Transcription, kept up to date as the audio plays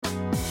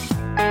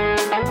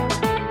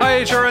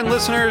HRN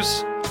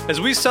listeners.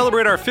 As we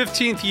celebrate our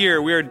 15th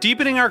year, we are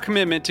deepening our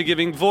commitment to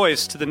giving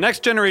voice to the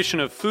next generation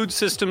of food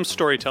systems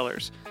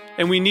storytellers,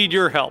 and we need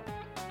your help.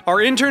 Our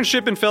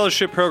internship and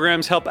fellowship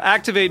programs help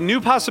activate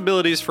new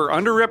possibilities for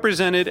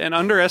underrepresented and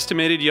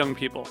underestimated young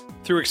people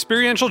through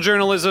experiential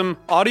journalism,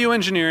 audio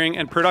engineering,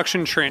 and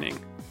production training.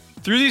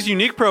 Through these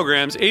unique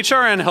programs,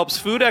 HRN helps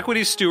food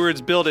equity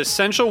stewards build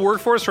essential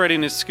workforce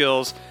readiness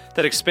skills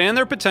that expand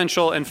their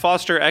potential and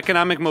foster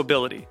economic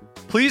mobility.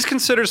 Please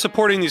consider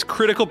supporting these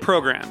critical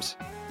programs.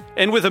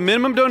 And with a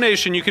minimum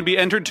donation, you can be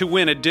entered to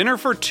win a dinner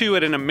for two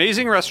at an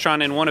amazing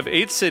restaurant in one of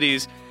 8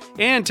 cities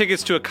and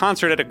tickets to a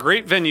concert at a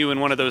great venue in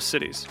one of those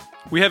cities.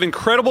 We have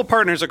incredible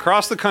partners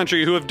across the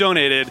country who have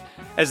donated,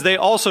 as they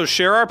also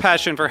share our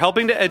passion for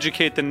helping to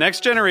educate the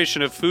next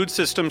generation of food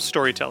systems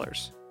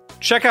storytellers.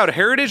 Check out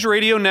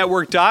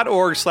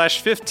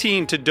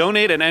heritageradionetwork.org/15 to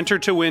donate and enter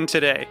to win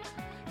today.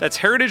 That's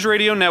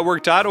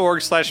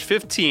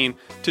heritageradionetwork.org/15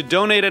 to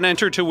donate and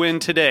enter to win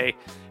today.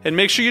 And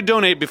make sure you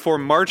donate before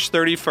March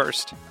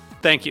 31st.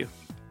 Thank you.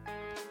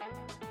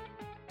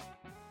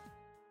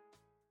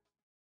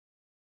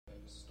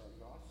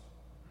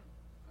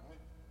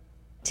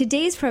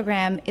 Today's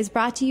program is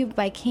brought to you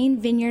by Kane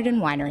Vineyard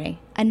and Winery,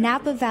 a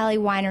Napa Valley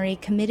winery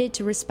committed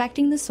to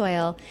respecting the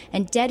soil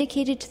and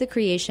dedicated to the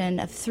creation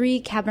of 3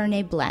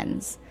 Cabernet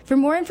blends. For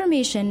more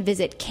information,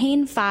 visit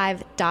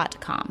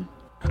kane5.com.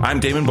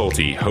 I'm Damon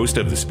Bolte, host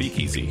of The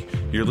Speakeasy.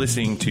 You're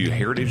listening to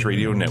Heritage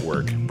Radio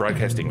Network,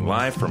 broadcasting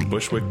live from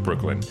Bushwick,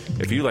 Brooklyn.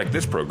 If you like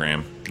this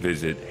program,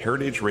 visit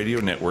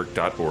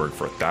heritageradionetwork.org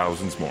for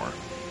thousands more.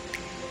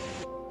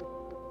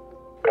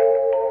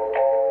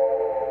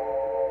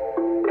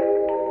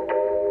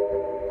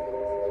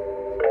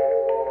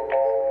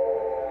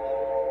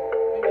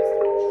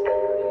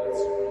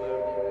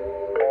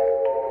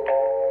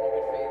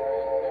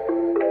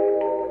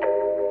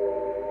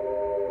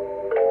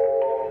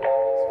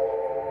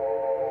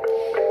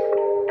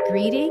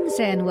 Greetings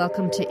and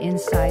welcome to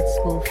Inside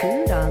School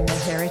Food on the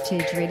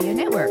Heritage Radio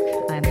Network.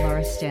 I'm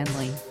Laura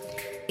Stanley.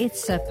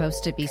 It's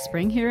supposed to be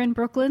spring here in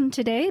Brooklyn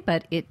today,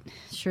 but it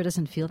sure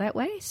doesn't feel that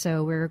way.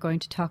 So we're going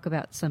to talk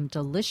about some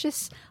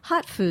delicious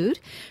hot food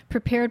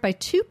prepared by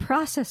 2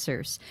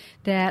 processors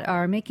that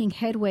are making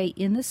headway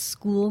in the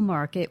school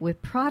market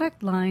with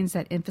product lines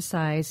that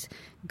emphasize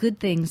good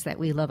things that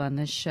we love on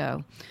this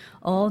show.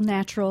 All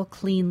natural,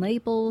 clean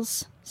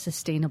labels,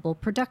 sustainable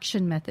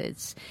production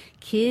methods,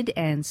 kid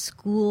and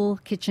school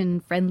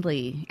kitchen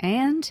friendly,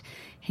 and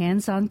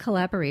hands-on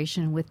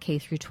collaboration with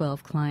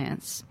K-12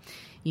 clients.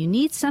 You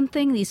need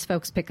something, these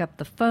folks pick up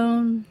the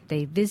phone,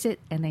 they visit,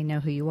 and they know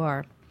who you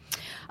are.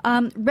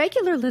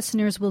 Regular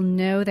listeners will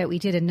know that we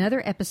did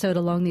another episode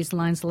along these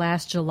lines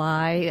last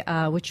July,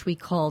 which we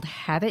called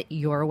Have It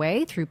Your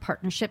Way, through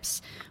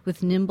partnerships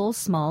with nimble,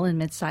 small, and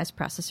mid-sized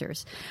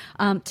processors.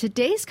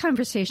 Today's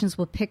conversations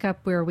will pick up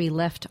where we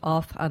left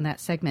off on that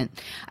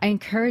segment. I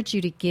encourage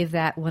you to give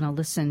that one a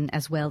listen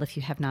as well if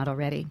you have not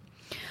already.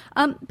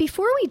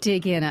 Before we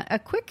dig in,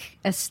 a quick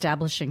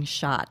establishing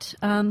shot.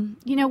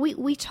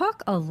 We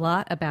talk a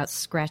lot about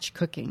scratch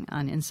cooking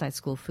on Inside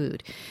School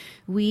Food.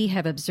 We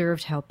have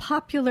observed how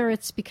popular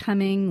it's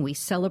becoming. We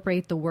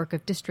celebrate the work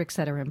of districts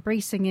that are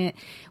embracing it.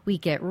 We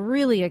get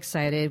really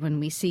excited when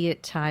we see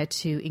it tied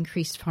to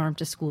increased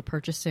farm-to-school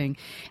purchasing.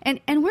 And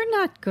we're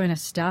not going to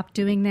stop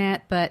doing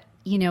that, but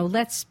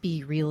let's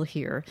be real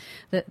here.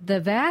 The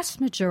vast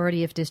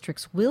majority of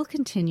districts will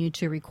continue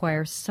to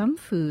require some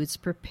foods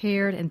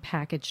prepared and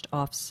packaged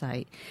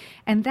off-site.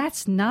 And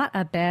that's not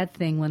a bad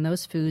thing when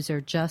those foods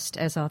are just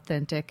as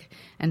authentic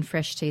and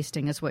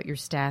fresh-tasting as what your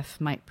staff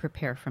might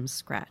prepare from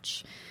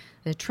scratch.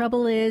 The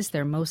trouble is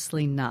they're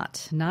mostly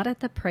not at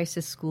the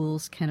prices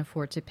schools can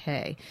afford to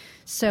pay.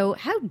 So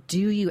how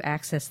do you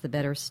access the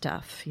better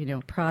stuff?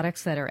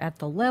 Products that are at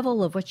the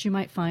level of what you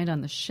might find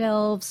on the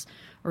shelves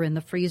or in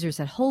the freezers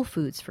at Whole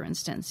Foods, for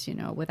instance,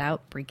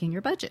 without breaking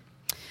your budget.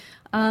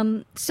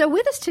 So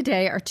with us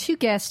today are 2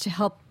 guests to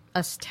help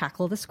us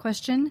tackle this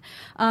question.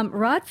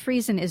 Rod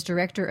Friesen is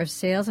Director of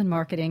Sales and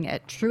Marketing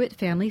at Truett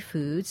Family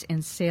Foods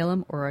in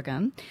Salem,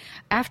 Oregon.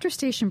 After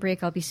station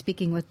break, I'll be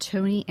speaking with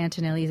Tony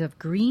Antonelli of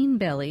Green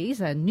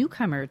Bellies, a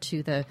newcomer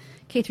to the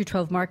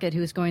K-12 market,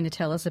 who is going to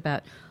tell us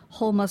about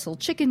whole muscle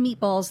chicken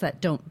meatballs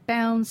that don't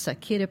bounce, a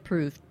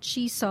kid-approved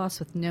cheese sauce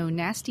with no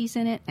nasties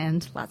in it,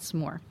 and lots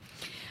more.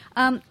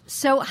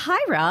 So, hi,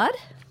 Rod.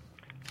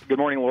 Good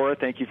morning, Laura.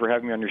 Thank you for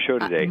having me on your show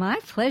today. My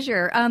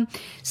pleasure.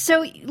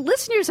 So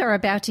listeners are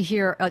about to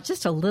hear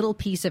just a little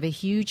piece of a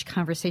huge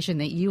conversation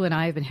that you and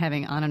I have been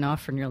having on and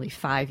off for nearly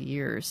 5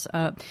 years.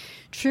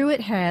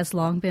 Truett has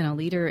long been a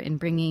leader in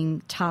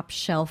bringing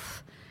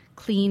top-shelf,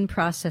 clean,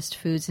 processed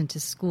foods into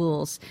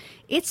schools.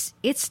 It's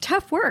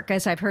tough work,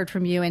 as I've heard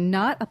from you, and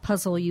not a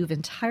puzzle you've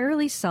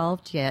entirely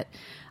solved yet.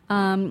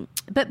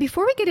 But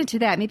before we get into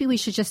that, maybe we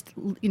should just,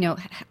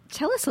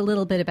 tell us a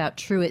little bit about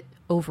Truett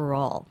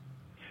overall.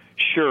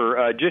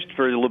 Sure. Just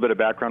for a little bit of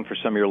background for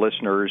some of your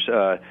listeners,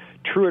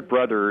 Truett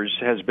Brothers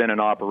has been in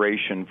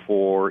operation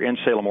in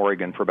Salem,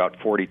 Oregon for about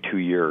 42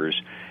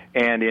 years.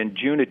 And in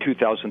June of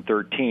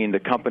 2013, the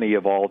company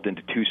evolved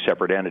into two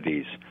separate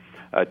entities.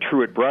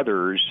 Truett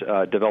Brothers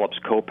develops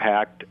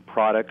co-packed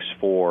products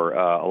for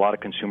a lot of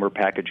consumer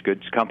packaged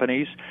goods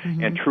companies,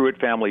 and Truett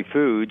Family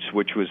Foods,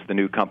 which was the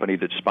new company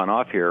that spun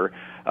off here,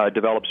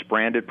 develops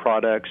branded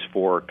products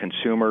for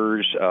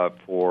consumers,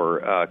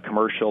 for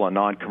commercial and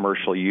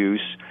non-commercial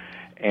use,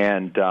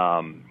 and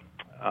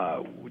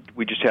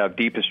we just have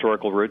deep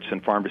historical roots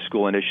in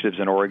farm-to-school initiatives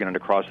in Oregon and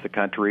across the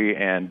country,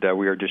 and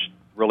we are just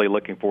really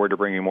looking forward to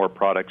bringing more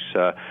products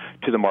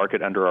to the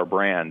market under our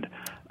brand.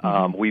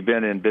 We've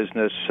been in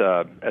business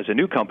as a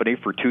new company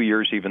for 2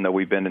 years, even though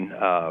we've been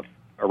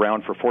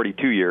around for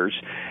 42 years,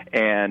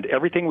 and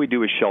everything we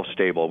do is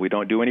shelf-stable. We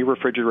don't do any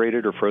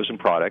refrigerated or frozen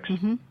products.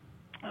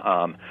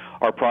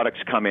 Our products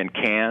come in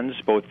cans,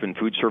 both in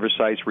food service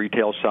size,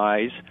 retail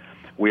size.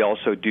 We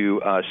also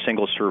do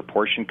single-serve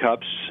portion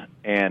cups,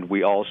 and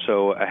we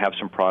also have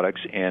some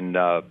products in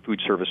food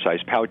service size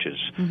pouches.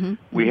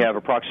 We have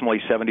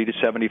approximately 70 to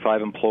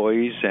 75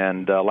 employees,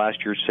 and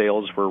last year's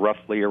sales were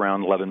roughly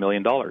around $11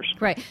 million.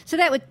 Right. So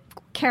that would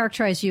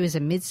characterize you as a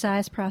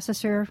mid-size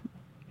processor?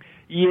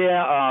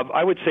 Yeah,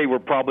 I would say we're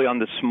probably on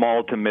the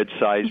small to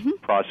mid-size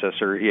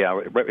processor.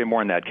 Yeah,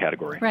 more in that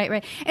category.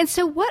 Right. And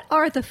so what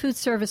are the food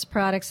service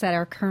products that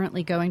are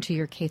currently going to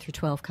your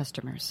K-12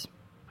 customers?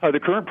 The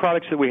current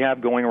products that we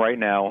have going right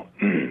now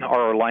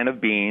are our line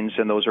of beans,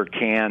 and those are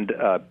canned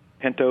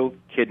pinto,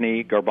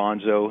 kidney,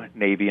 garbanzo,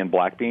 navy, and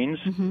black beans,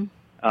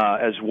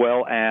 as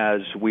well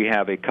as we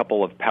have a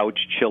couple of pouch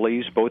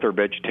chilies. Both are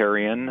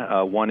vegetarian.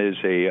 One is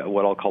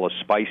what I'll call a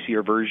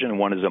spicier version, and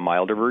one is a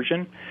milder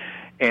version.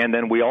 And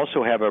then we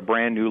also have a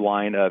brand new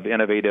line of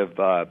innovative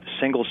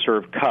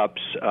single-serve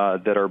cups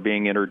that are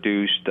being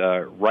introduced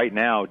right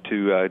now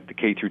to the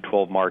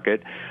K-12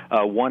 market.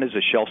 One is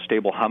a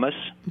shelf-stable hummus,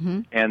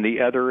 and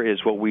the other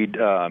is what we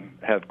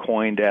have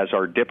coined as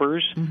our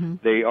dippers.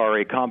 They are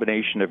a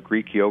combination of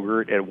Greek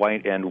yogurt and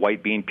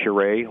white bean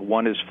puree.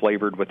 One is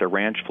flavored with a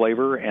ranch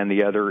flavor, and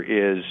the other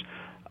is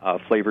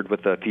flavored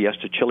with a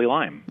Fiesta chili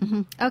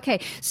lime.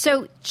 Okay,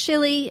 so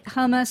chili,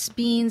 hummus,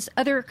 beans,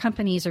 other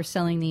companies are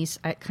selling these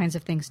kinds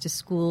of things to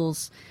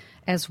schools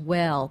as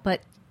well.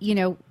 But,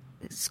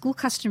 school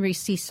customers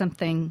see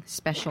something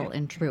special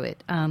in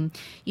Truett.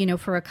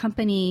 For a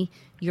company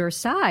your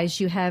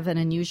size, you have an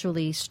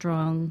unusually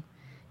strong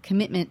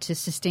commitment to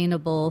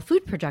sustainable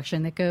food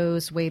production that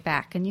goes way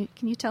back. Can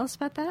you tell us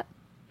about that?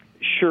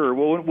 Sure.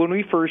 Well, when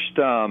we first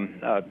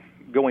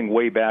going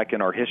way back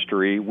in our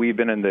history, we've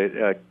been in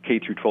the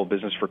K-12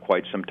 business for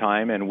quite some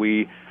time, and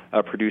we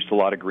produced a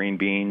lot of green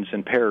beans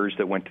and pears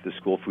that went to the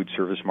school food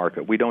service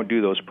market. We don't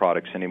do those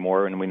products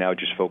anymore, and we now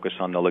just focus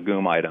on the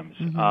legume items.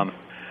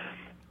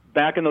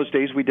 Back in those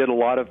days, we did a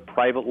lot of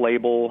private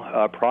label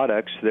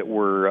products that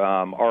were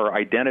our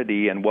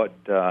identity, and what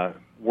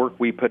work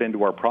we put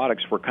into our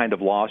products were kind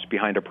of lost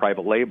behind a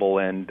private label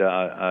and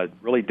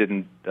really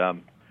didn't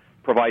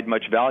provide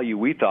much value,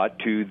 we thought,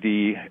 to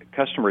the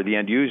customer, the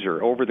end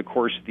user. Over the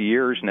course of the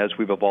years, and as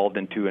we've evolved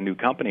into a new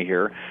company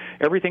here,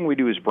 everything we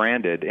do is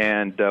branded,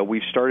 and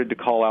we've started to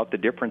call out the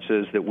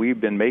differences that we've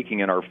been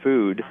making in our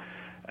food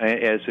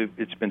as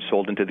it's been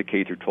sold into the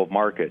K-12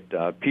 market.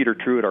 Peter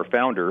Truett, our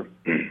founder,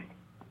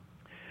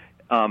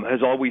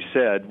 has always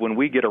said, when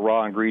we get a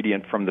raw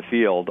ingredient from the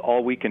field,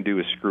 all we can do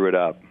is screw it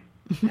up.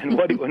 And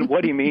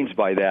what he means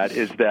by that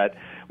is that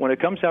when it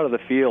comes out of the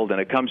field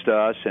and it comes to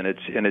us and it's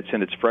in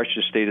its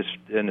freshest status,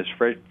 in its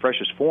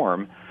freshest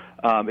form,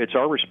 it's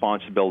our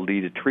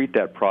responsibility to treat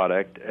that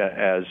product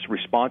as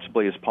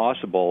responsibly as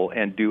possible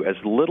and do as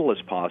little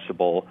as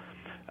possible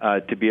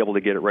to be able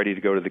to get it ready to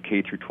go to the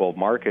K-12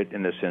 market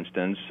in this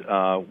instance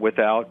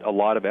without a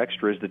lot of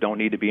extras that don't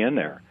need to be in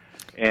there.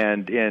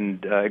 And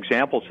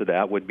examples of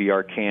that would be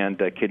our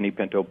canned kidney,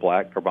 pinto,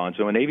 black,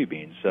 garbanzo, and navy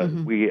beans.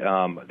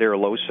 They're a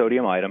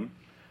low-sodium item.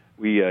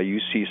 We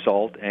use sea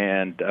salt,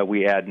 and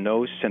we add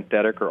no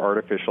synthetic or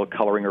artificial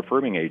coloring or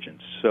firming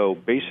agents. So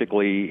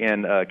basically,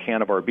 in a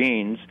can of our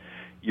beans,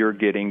 you're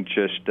getting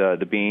just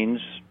the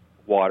beans,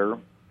 water,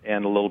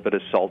 and a little bit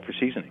of salt for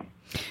seasoning.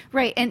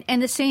 Right,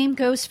 and the same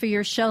goes for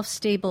your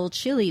shelf-stable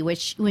chili,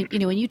 which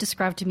when you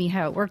described to me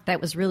how it worked, that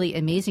was really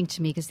amazing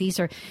to me because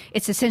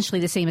it's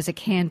essentially the same as a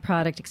canned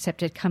product,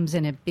 except it comes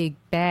in a big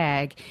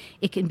bag.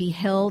 It can be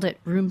held at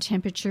room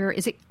temperature.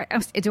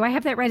 Do I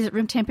have that right? Is it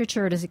room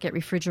temperature, or does it get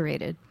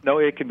refrigerated? No,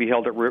 it can be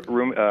held at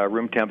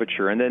room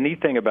temperature. And the neat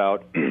thing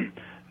about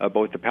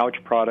both the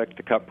pouch product,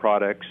 the cup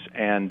products,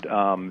 and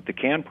the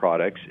canned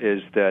products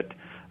is that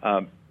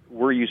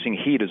we're using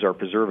heat as our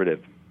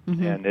preservative.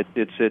 And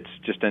it's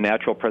just a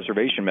natural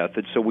preservation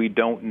method, so we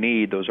don't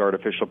need those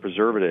artificial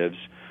preservatives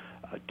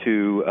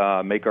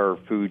to make our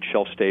food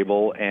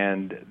shelf-stable,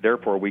 and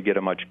therefore we get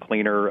a much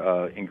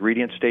cleaner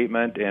ingredient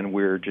statement, and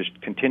we're just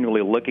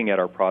continually looking at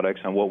our products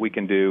on what we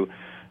can do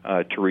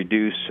to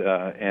reduce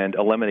and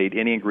eliminate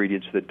any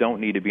ingredients that don't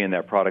need to be in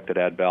that product that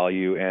add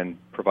value and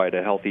provide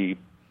a healthy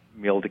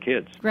meal to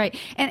kids. Right.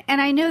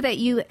 And I know that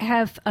you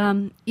have,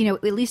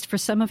 at least for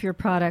some of your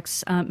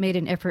products, made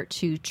an effort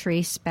to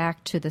trace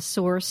back to the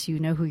source. You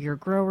know who your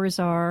growers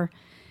are.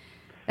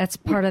 That's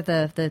part of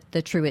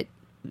the Truett,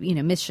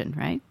 mission,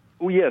 right?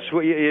 Well, yes,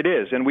 it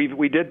is, and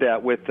we did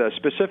that with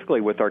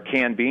specifically with our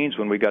canned beans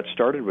when we got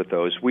started with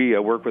those. We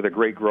work with a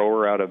great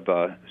grower out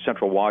of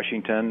Central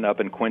Washington, up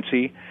in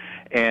Quincy,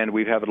 and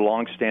we have a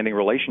long-standing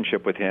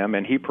relationship with him,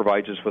 and he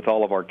provides us with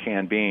all of our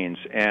canned beans.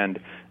 And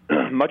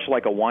much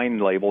like a wine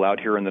label out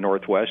here in the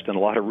Northwest and a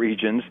lot of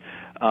regions,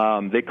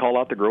 they call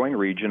out the growing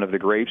region of the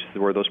grapes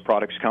where those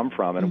products come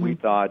from. And we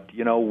thought,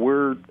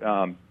 we're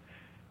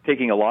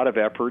taking a lot of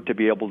effort to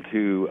be able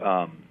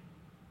to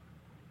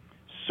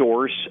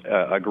source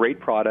a great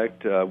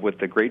product with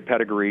a great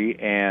pedigree,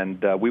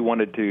 and we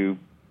wanted to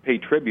pay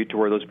tribute to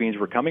where those beans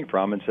were coming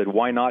from and said,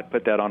 why not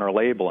put that on our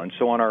label? And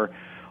so on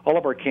all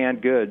of our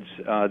canned goods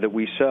that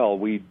we sell,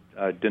 we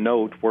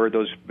denote where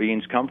those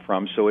beans come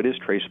from, so it is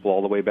traceable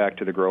all the way back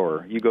to the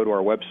grower. You go to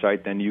our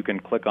website, then you can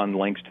click on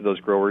links to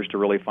those growers to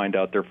really find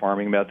out their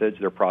farming methods,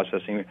 their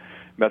processing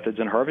methods,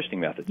 and harvesting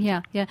methods.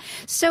 Yeah.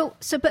 So,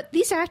 but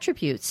these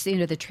attributes, the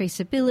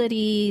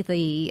traceability,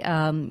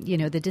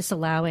 the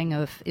disallowing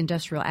of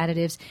industrial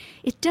additives,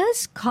 it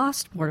does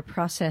cost more to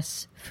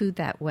process food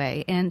that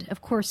way. And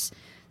of course,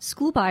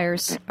 school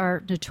buyers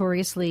are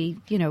notoriously,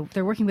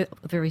 they're working with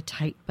very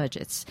tight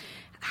budgets.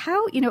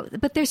 How,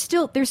 but they're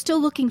still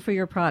looking for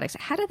your products.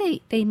 How do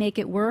they make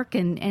it work?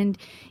 And in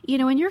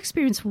your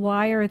experience,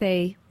 why are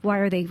they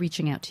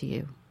reaching out to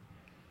you?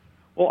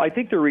 Well, I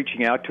think they're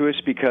reaching out to us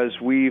because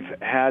we've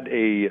had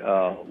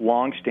a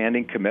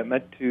long-standing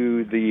commitment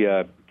to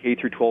the K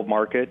through 12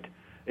 market.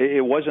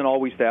 It wasn't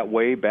always that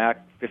way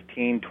back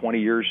 15, 20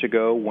 years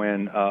ago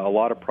when a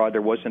lot of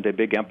there wasn't a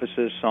big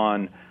emphasis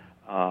on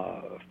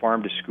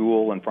farm to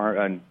school and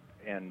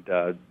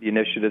the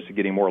initiatives of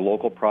getting more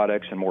local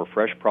products and more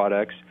fresh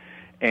products.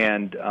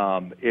 And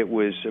it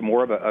was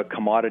more of a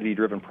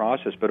commodity-driven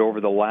process. But over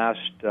the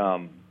last,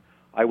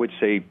 I would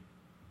say,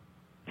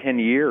 10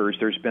 years,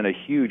 there's been a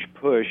huge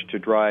push to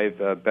drive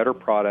better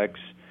products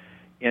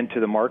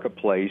into the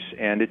marketplace.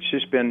 And it's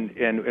just been,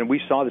 and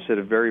we saw this at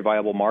a very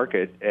viable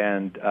market,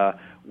 and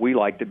we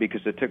liked it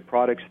because it took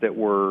products that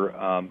were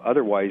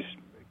otherwise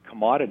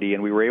commodity,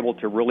 and we were able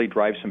to really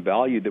drive some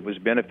value that was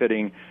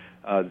benefiting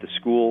the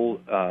school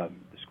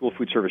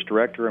food service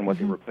director and what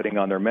they were putting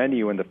on their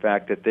menu, and the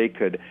fact that they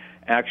could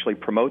actually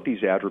promote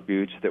these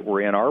attributes that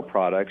were in our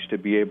products to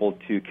be able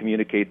to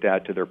communicate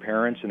that to their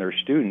parents and their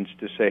students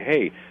to say,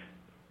 hey,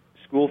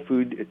 school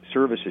food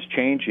service is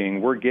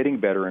changing, we're getting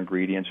better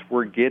ingredients,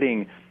 we're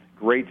getting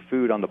great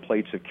food on the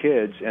plates of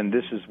kids, and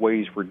this is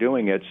ways we're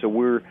doing it. So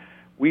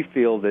we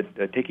feel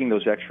that taking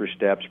those extra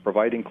steps,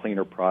 providing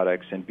cleaner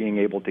products, and being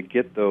able to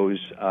get those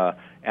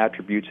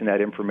attributes and that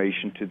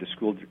information to the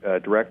school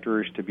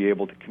directors to be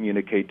able to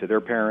communicate to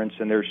their parents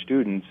and their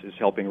students is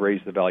helping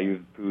raise the value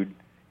of food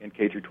in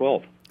K through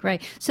 12.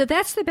 Right. So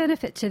that's the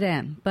benefit to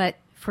them. But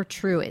for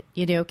Truett,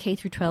 K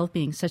through 12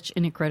 being such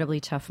an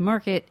incredibly tough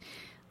market,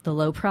 the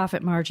low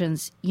profit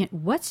margins,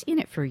 what's in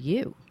it for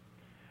you?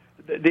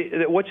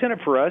 What's in it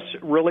for us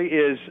really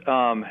is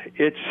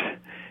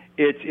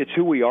it's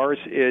who we are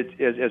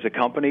as a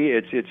company.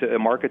 It's a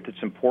market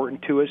that's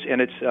important to us, and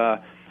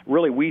it's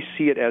really we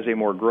see it as a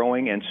more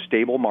growing and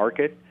stable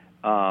market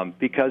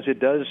because it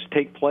does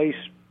take place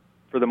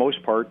for the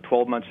most part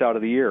 12 months out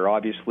of the year.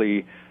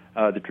 Obviously,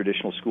 the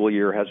traditional school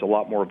year has a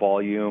lot more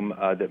volume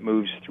that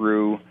moves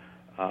through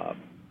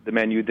the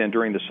menu than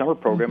during the summer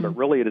program, but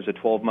really it is a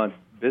 12-month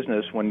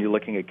business when you're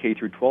looking at K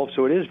through 12,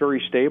 so it is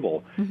very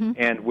stable.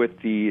 And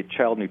with the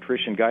child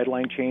nutrition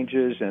guideline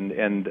changes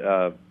and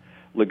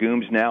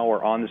legumes now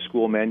are on the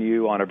school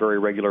menu on a very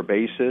regular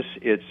basis,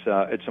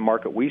 it's a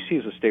market we see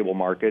as a stable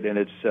market,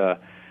 and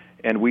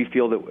and we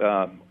feel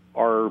that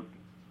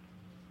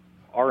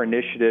our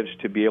initiatives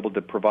to be able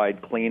to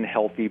provide clean,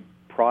 healthy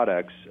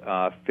products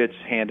fits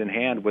hand in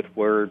hand with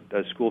where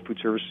school food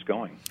service is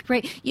going.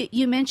 Right.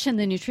 You mentioned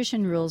the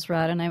nutrition rules,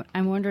 Rod, and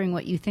I'm wondering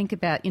what you think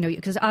about,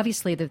 because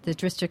obviously the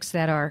districts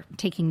that are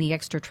taking the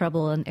extra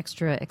trouble and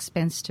extra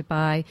expense to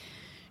buy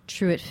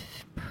Truett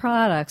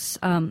products,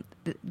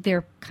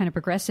 they're kind of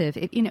progressive.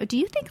 Do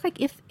you think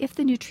if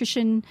the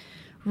nutrition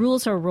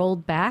rules are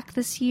rolled back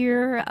this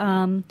year,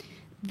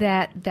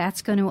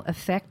 that's going to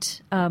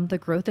affect the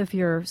growth of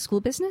your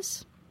school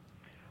business?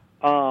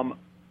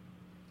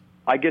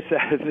 I guess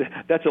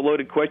that's a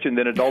loaded question.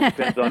 Then it all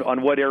depends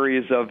on what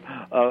areas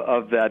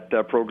of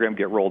that program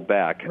get rolled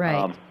back.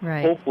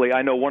 Right. Hopefully,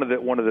 I know one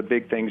of the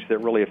big things that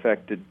really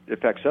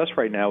affects us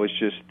right now is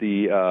just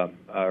the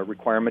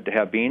requirement to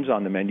have beans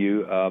on the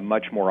menu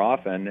much more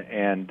often,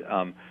 and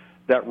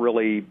that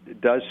really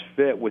does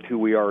fit with who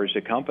we are as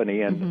a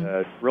company,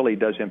 and really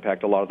does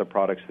impact a lot of the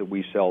products that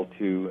we sell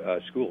to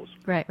schools.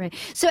 Right.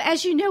 So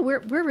as you know, we're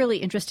really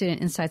interested in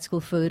Inside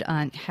School Food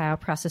on how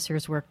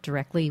processors work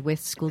directly with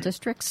school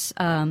districts.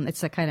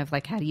 It's a kind of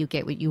like how do you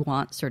get what you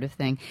want sort of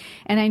thing.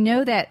 And I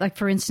know that, like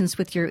for instance,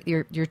 with your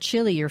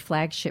chili, your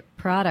flagship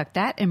product,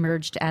 that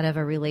emerged out of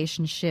a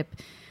relationship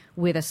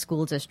with a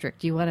school district.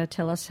 Do you want to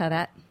tell us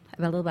a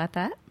little about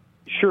that?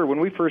 Sure. When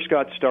we first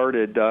got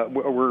started,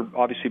 we're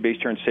obviously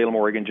based here in Salem,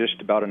 Oregon,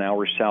 just about an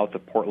hour south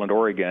of Portland,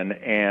 Oregon,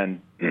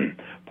 and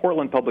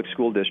Portland Public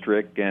School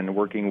District, and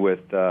working with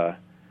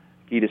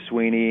Gita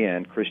Sweeney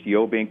and Christy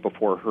Obink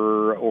before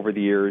her over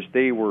the years,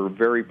 they were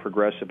very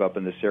progressive up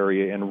in this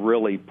area and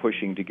really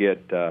pushing to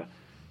get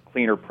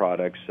cleaner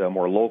products,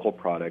 more local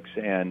products,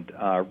 and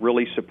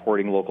really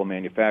supporting local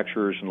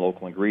manufacturers and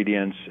local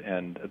ingredients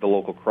and the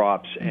local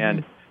crops. Mm-hmm.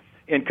 And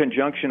in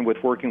conjunction with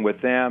working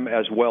with them,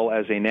 as well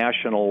as a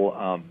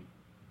national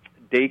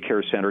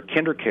daycare center,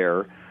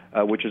 KinderCare,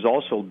 which is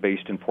also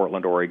based in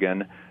Portland,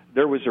 Oregon,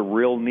 there was a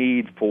real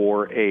need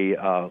for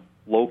a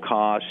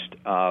low-cost,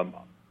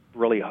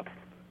 really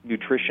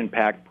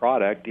nutrition-packed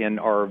product in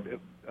our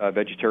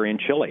vegetarian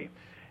chili.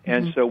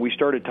 And mm-hmm. so we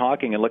started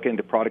talking and looking at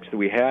the products that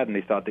we had, and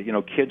they thought that,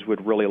 kids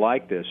would really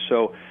like this.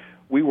 So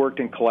we worked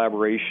in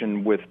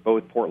collaboration with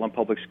both Portland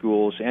Public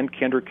Schools and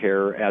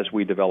KinderCare as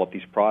we developed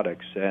these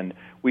products. And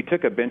we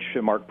took a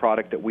benchmark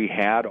product that we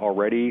had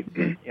already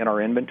in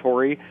our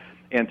inventory,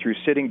 and through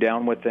sitting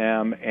down with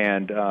them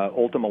and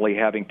ultimately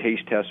having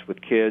taste tests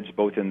with kids,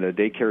 both in the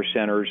daycare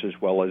centers as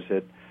well as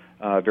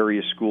at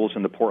various schools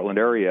in the Portland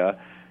area,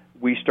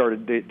 we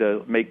started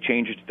to make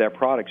changes to that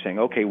product, saying,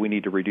 okay, we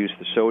need to reduce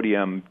the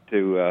sodium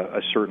to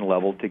a certain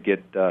level to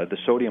get the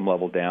sodium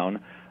level down.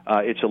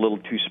 It's a little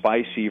too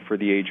spicy for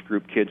the age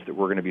group kids that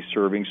we're going to be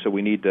serving, so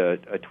we need to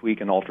tweak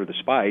and alter the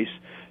spice.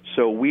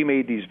 So we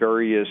made these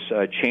various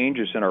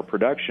changes in our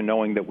production,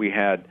 knowing that we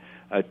had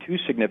two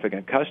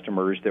significant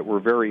customers that were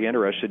very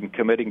interested in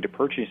committing to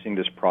purchasing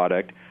this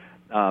product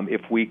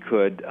if we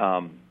could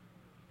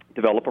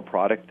develop a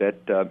product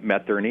that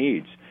met their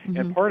needs. Mm-hmm.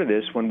 And part of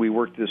this, when we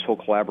worked this whole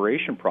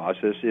collaboration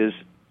process, is,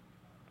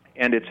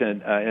 and it's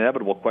an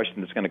inevitable question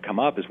that's going to come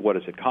up, is what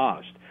does it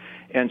cost?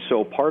 And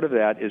so part of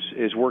that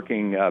is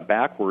working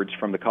backwards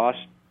from the cost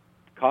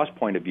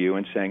point of view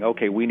and saying,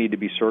 okay, we need to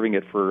be serving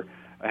it for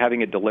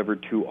having it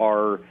delivered to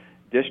our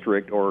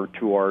district or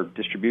to our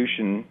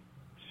distribution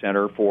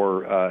center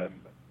for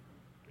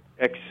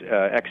X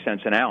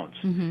cents an ounce.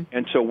 Mm-hmm.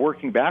 And so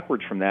working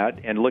backwards from that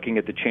and looking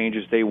at the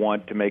changes they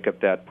want to make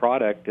up that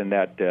product and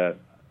that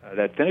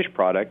finished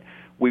product,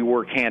 we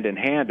work hand in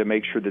hand to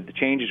make sure that the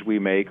changes we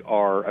make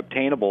are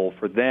obtainable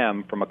for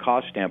them from a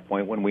cost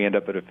standpoint when we end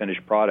up at a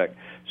finished product.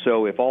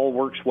 So if all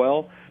works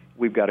well,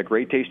 we've got a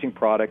great tasting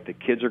product that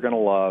kids are going to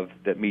love,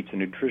 that meets the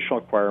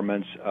nutritional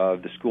requirements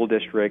of the school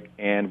district,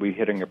 and we're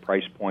hitting a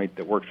price point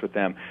that works with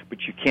them.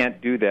 But you can't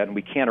do that, and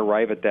we can't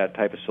arrive at that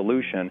type of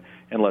solution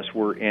unless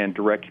we're in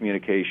direct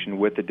communication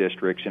with the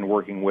districts and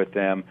working with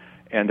them,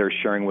 and they're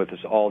sharing with us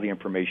all the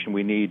information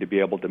we need to be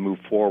able to move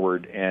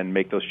forward and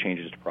make those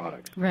changes to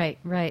products. Right,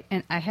 right.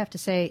 And I have to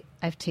say,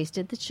 I've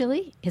tasted the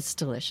chili. It's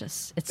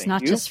delicious. It's Thank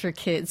not you. Just for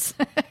kids.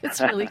 It's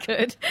really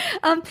good.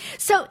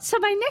 So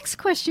my next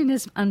question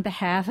is on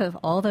behalf of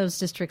all those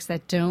districts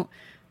that don't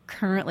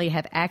currently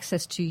have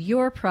access to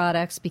your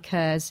products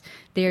because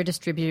their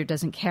distributor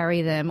doesn't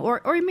carry them,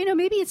 or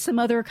maybe it's some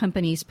other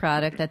company's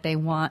product that they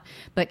want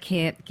but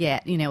can't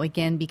get,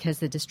 again, because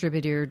the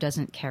distributor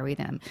doesn't carry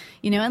them.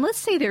 And let's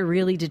say they're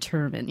really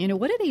determined.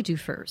 What do they do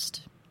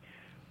first?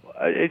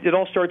 It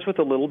all starts with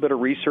a little bit of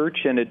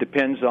research, and it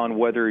depends on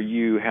whether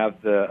you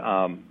have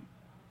the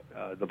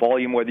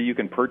volume, whether you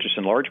can purchase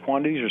in large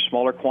quantities or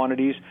smaller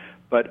quantities.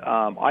 But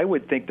I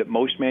would think that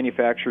most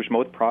manufacturers,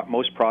 most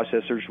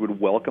processors would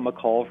welcome a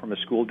call from a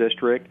school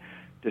district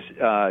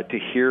to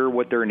hear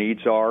what their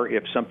needs are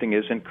if something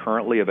isn't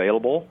currently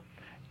available,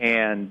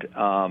 and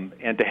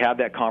to have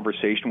that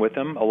conversation with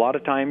them. A lot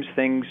of times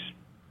things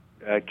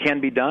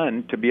can be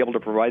done to be able to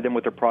provide them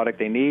with the product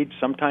they need.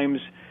 Sometimes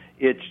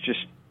it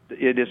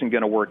isn't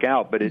going to work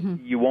out, but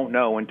you won't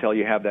know until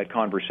you have that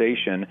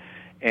conversation.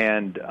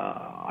 And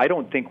I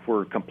don't think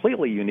we're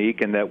completely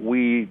unique in that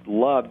we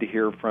love to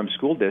hear from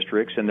school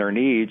districts and their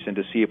needs and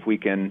to see if we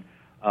can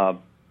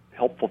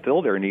help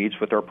fulfill their needs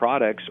with our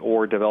products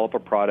or develop a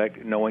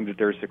product knowing that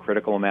there's the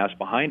critical mass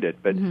behind it.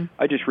 But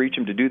I just reach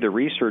them to do the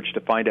research to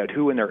find out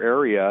who in their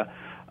area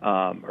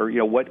or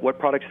what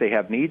products they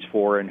have needs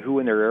for and who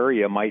in their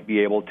area might be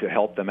able to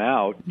help them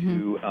out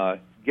to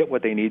get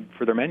what they need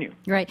for their menu.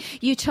 Right.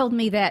 You told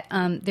me that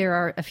there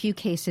are a few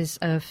cases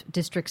of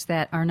districts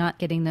that are not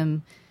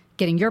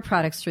getting your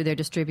products through their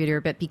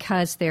distributor, but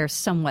because they're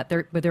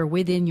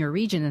within your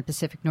region in the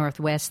Pacific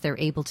Northwest, they're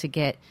able to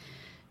get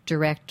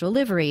direct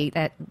delivery.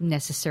 That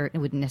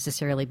wouldn't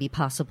necessarily be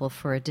possible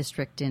for a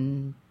district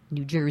in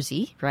New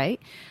Jersey, right?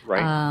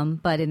 Right.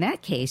 But in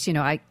that case,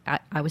 I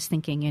was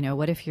thinking,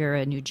 what if you're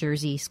a New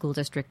Jersey school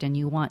district and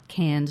you want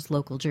canned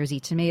local Jersey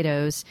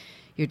tomatoes,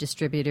 your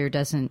distributor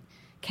doesn't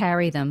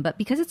carry them, but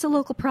because it's a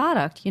local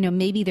product,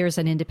 maybe there's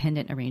an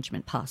independent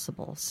arrangement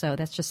possible. So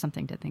that's just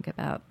something to think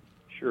about.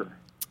 Sure.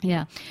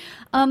 Yeah.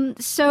 I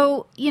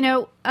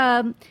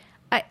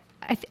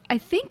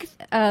think,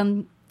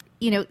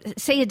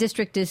 say a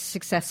district is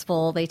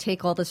successful, they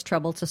take all this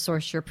trouble to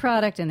source your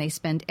product and they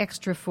spend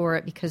extra for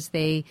it because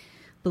they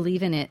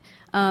believe in it.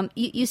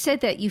 You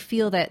said that you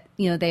feel that,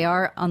 they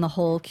are on the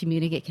whole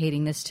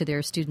communicating this to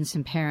their students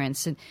and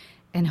parents. And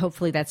and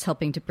hopefully that's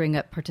helping to bring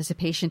up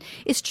participation.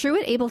 Is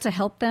Truett able to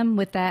help them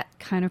with that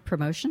kind of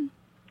promotion?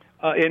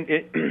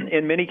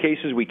 In many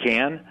cases, we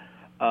can.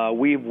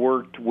 We've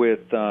worked with,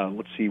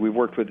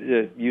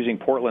 using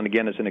Portland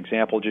again as an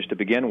example just to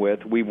begin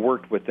with, we've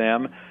worked with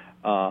them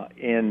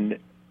in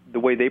the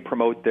way they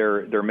promote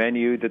their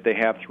menu that they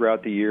have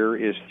throughout the year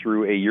is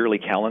through a yearly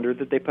calendar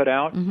that they put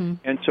out. Mm-hmm.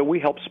 And so we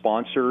help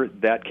sponsor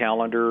that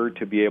calendar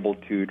to be able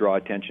to draw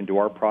attention to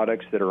our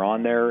products that are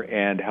on there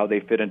and how they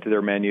fit into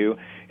their menu.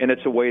 And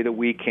it's a way that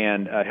we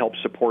can help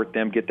support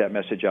them, get that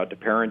message out to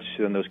parents,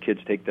 and those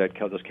kids take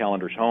those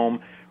calendars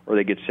home, or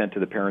they get sent to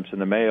the parents in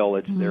the mail.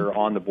 They're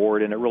on the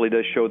board, and it really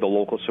does show the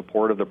local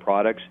support of the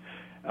products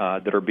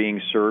that are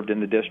being served in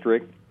the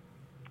district.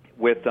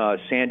 With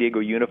San Diego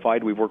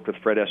Unified, we've worked with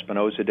Fred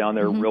Espinoza down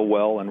there real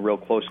well and real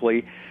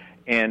closely,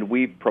 and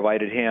we've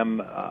provided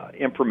him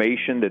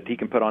information that he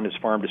can put on his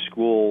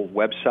farm-to-school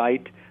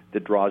website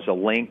that draws a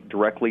link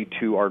directly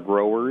to our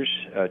growers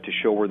to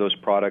show where those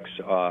products,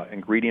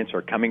 ingredients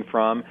are coming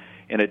from,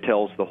 and it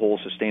tells the whole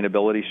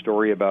sustainability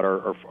story about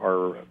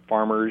our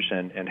farmers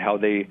and how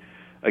they,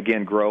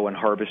 again, grow and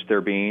harvest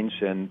their beans,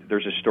 and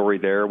there's a story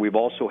there. We've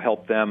also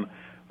helped them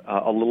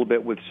a little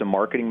bit with some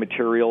marketing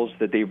materials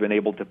that they've been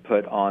able to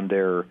put on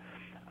their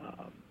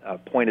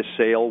point of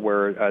sale,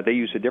 where they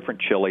use a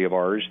different chili of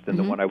ours than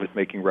the one I was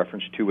making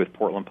reference to with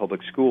Portland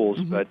Public Schools,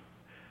 but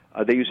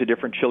they use a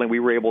different chili, and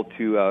we were able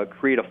to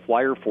create a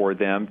flyer for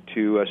them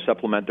to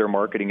supplement their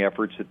marketing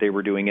efforts that they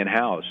were doing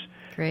in-house.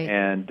 Great.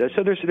 And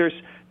so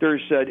there's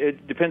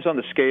it depends on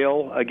the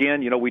scale.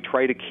 Again, we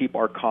try to keep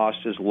our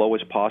costs as low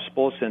as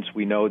possible, since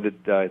we know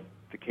that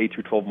the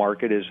K-12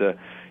 market is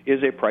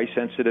a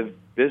price-sensitive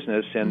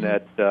business, and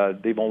that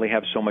they only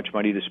have so much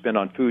money to spend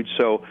on food.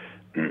 So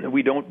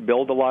we don't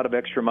build a lot of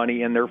extra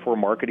money in there for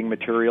marketing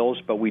materials,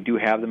 but we do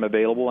have them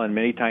available, and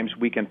many times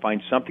we can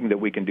find something that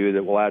we can do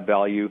that will add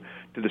value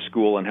to the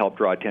school and help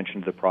draw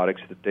attention to the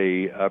products that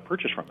they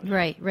purchase from us.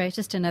 Right.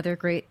 Just another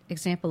great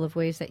example of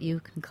ways that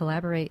you can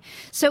collaborate.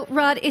 So,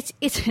 Rod, it's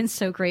been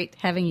so great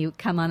having you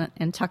come on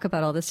and talk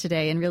about all this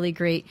today, and really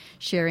great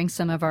sharing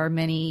some of our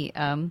many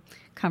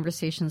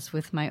conversations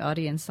with my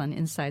audience on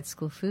Inside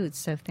School Foods.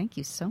 So thank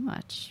you so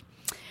much.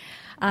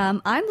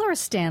 I'm Laura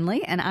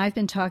Stanley, and I've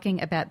been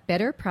talking about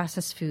better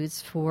processed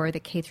foods for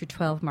the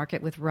K-12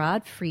 market with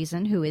Rod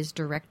Friesen, who is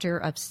Director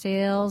of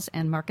Sales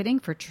and Marketing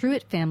for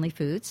Truett Family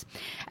Foods.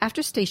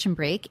 After station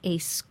break, a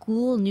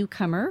school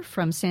newcomer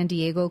from San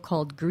Diego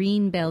called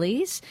Green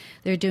Bellies.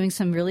 They're doing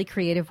some really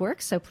creative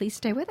work, so please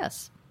stay with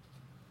us.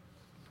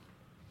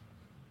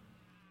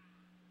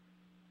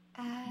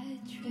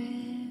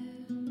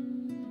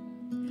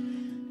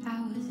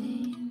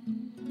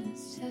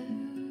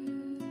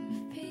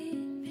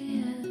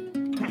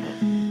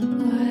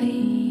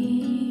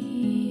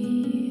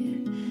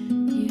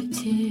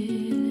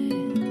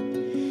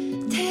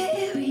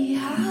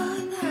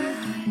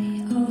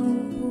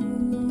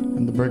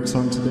 The break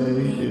song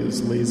today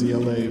is Lazy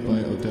LA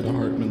by Odetta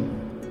Hartman.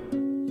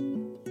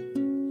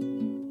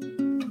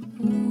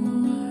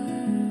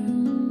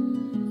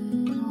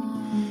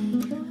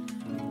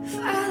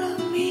 Follow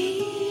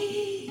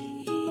me.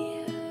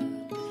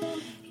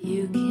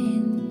 You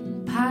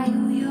can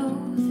pile your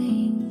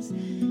things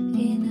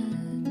in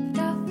a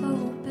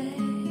duffel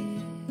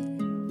bag.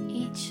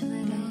 Each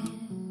little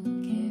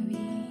carry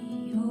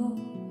your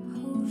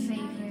whole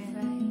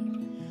favorite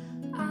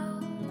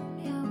on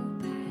your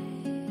back.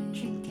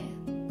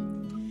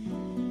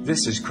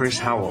 This is Chris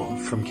Howell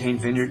from Cane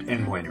Vineyard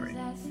and Winery,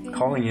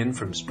 calling in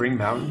from Spring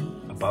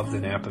Mountain above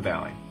the Napa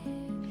Valley.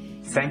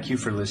 Thank you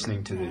for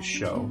listening to this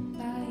show.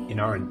 In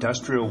our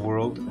industrial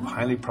world of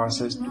highly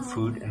processed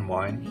food and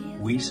wine,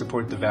 we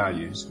support the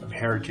values of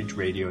Heritage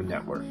Radio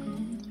Network.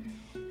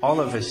 All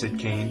of us at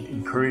Cane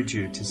encourage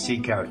you to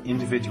seek out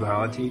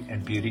individuality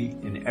and beauty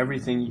in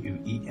everything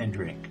you eat and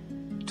drink.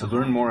 To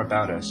learn more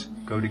about us,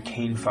 go to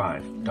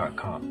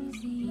cane5.com.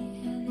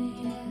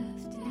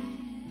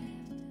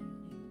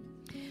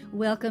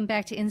 Welcome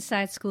back to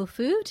Inside School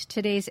Food.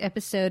 Today's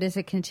episode is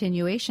a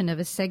continuation of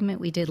a segment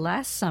we did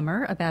last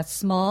summer about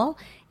small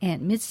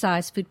and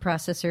mid-sized food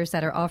processors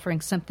that are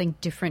offering something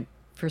different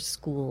for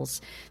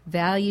schools,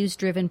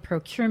 values-driven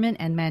procurement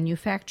and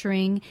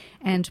manufacturing,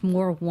 and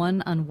more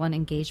one-on-one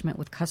engagement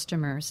with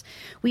customers.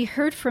 We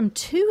heard from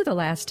two the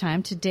last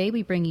time. Today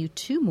we bring you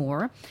two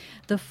more.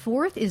 The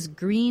fourth is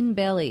Green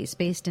Bellies,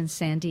 based in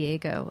San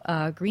Diego.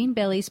 Green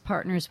Bellies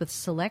partners with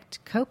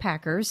select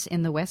co-packers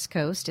in the West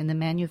Coast in the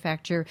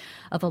manufacture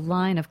of a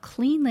line of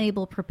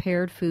clean-label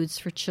prepared foods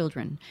for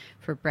children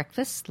for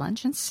breakfast,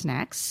 lunch, and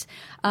snacks.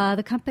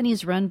 The company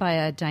is run by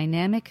a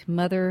dynamic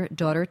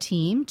mother-daughter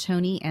team,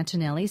 Tony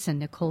Antonellis and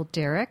Nicole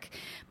Derrick,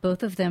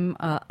 both of them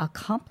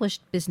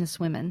accomplished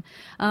businesswomen.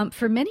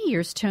 For many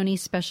years, Tony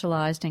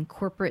specialized in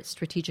corporate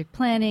strategic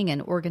planning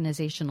and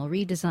organizational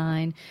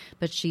redesign,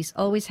 but she's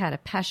always had a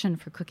passion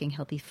for cooking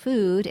healthy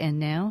food, and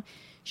now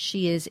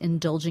she is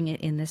indulging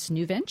it in this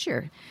new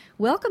venture.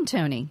 Welcome,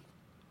 Tony.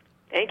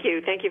 Thank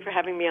you. Thank you for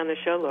having me on the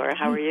show, Laura.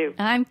 How are you?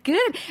 I'm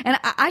good. And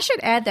I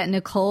should add that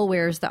Nicole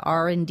wears the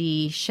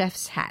R&D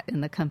chef's hat in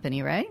the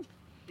company, right?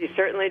 He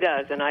certainly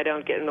does, and I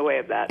don't get in the way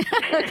of that.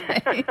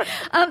 Okay.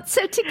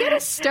 So to get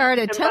us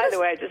started, and by the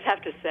way, I just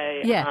have to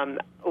say,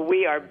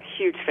 we are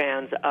huge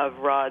fans of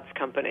Rod's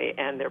company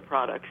and their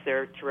products.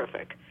 They're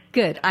terrific.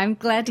 Good. I'm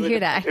glad to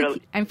hear that.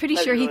 I'm pretty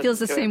sure he feels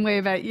the same way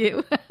about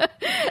you.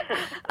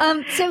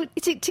 So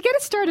to get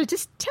us started,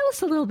 just tell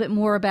us a little bit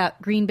more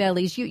about Green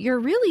Bellies. You're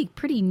really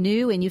pretty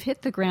new, and you've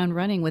hit the ground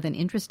running with an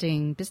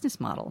interesting business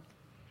model.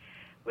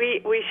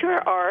 We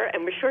sure are,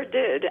 and we sure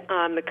did.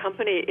 The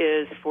company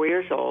is 4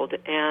 years old,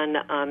 and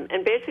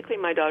basically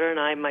my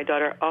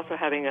daughter also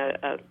having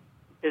a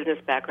business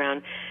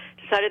background,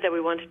 decided that we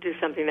wanted to do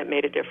something that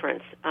made a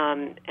difference.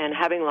 And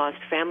having lost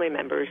family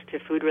members to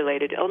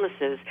food-related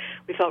illnesses,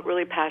 we felt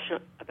really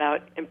passionate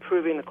about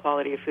improving the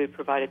quality of food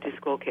provided to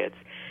school kids.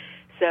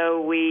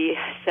 So we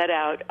set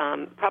out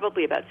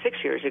probably about 6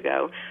 years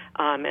ago,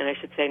 and I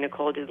should say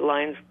Nicole did the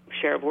lion's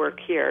share of work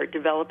here,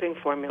 developing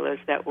formulas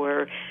that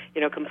were,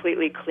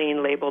 completely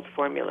clean labeled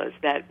formulas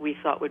that we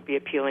thought would be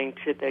appealing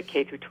to the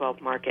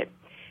K-12 market.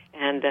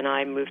 And then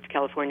I moved to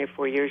California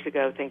 4 years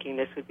ago thinking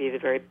this would be the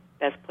very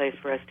best place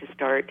for us to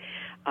start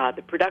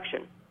the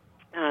production.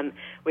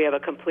 We have a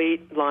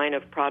complete line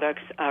of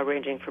products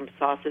ranging from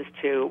sauces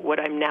to what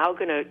I'm now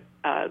going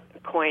to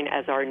coin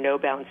as our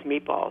no-bounce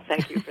meatball.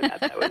 Thank you for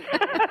that.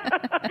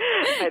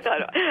 I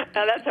thought,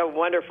 that's a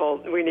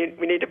wonderful. We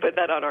need to put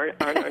that on our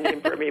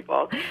name for a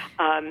meatball.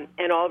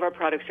 And all of our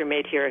products are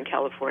made here in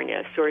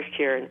California, sourced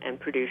here and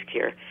produced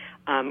here,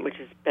 which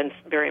has been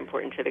very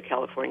important to the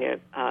California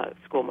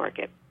school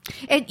market.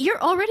 And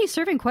you're already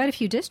serving quite a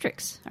few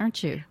districts,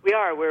 aren't you? We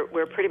are.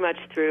 We're pretty much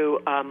through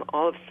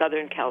all of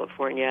Southern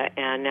California,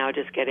 and now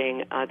just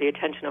getting the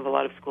attention of a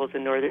lot of schools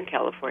in Northern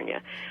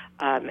California.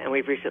 And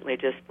we've recently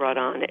just brought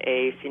on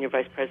a Senior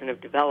Vice President of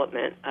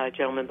Development, a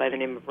gentleman by the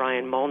name of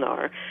Ryan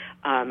Molnar,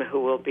 who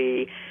will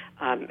be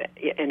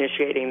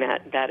initiating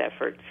that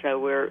effort. So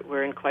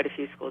we're in quite a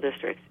few school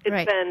districts.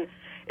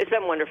 It's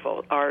been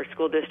wonderful. Our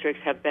school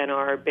districts have been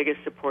our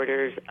biggest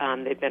supporters.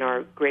 They've been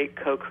our great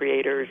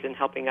co-creators in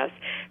helping us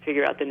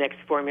figure out the next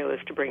formulas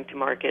to bring to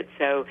market.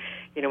 So,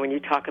 when you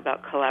talk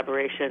about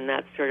collaboration,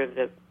 that's sort of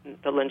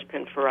the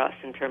linchpin for us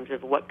in terms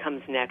of what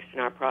comes next in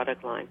our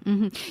product line.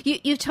 Mm-hmm.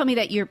 You've told me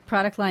that your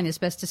product line is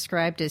best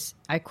described as,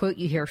 I quote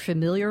you here,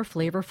 familiar,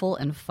 flavorful,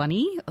 and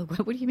funny.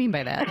 What do you mean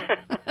by that?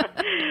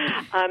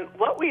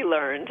 What we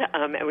learned,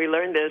 and we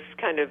learned this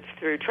kind of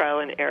through trial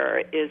and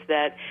error, is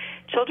that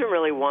children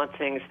really want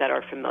things that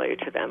are familiar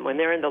to them. When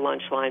they're in the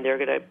lunch line, they're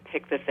going to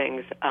pick the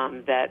things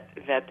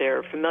that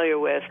they're familiar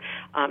with,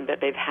 that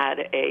they've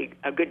had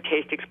a good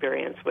taste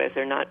experience with.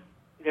 They're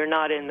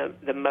not in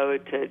the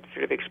mode to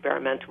sort of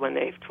experiment when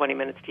they have 20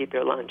 minutes to eat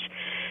their lunch.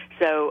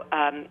 So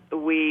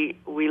we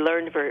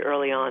learned very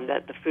early on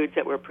that the foods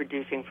that we're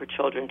producing for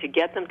children, to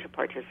get them to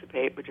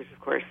participate, which is, of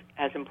course,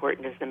 as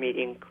important as them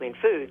eating clean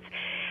foods,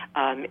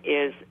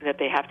 is that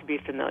they have to be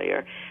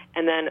familiar.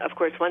 And then, of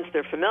course, once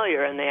they're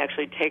familiar and they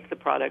actually take the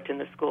product in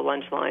the school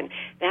lunch line,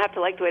 they have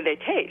to like the way they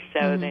taste.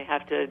 So they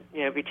have to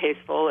be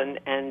tasteful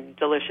and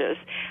delicious.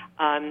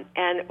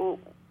 And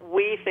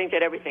we think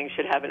that everything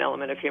should have an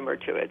element of humor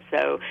to it.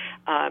 So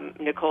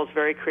Nicole's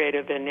very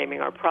creative in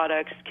naming our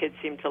products. Kids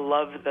seem to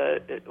love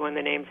when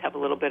the names have a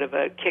little bit of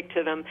a kick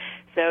to them.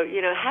 So,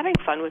 having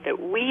fun with it.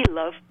 We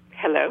love...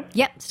 Hello?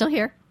 Yep, still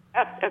here.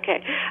 Oh,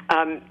 okay.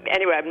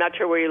 Anyway, I'm not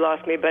sure where you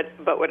lost me, but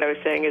what I was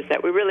saying is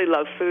that we really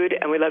love food,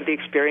 and we love the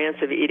experience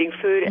of eating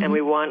food, and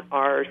we want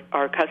our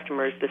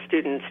customers, the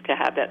students, to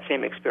have that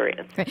same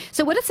experience. Great.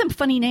 So what are some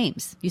funny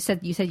names? You said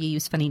you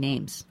use funny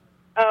names.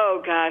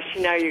 Oh, gosh,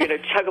 now you're going to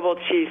Chuggable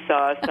cheese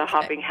sauce, the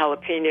hopping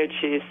jalapeno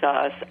cheese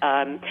sauce,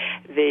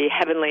 the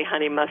heavenly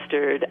honey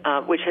mustard,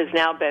 which has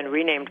now been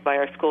renamed by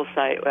our school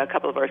site, a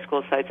couple of our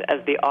school sites, as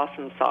the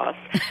awesome sauce.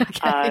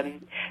 Okay.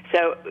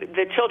 So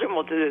the children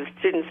the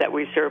students that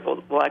we serve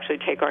will actually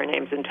take our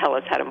names and tell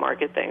us how to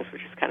market things,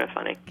 which is kind of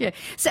funny. Yeah,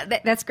 so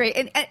that's great.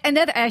 And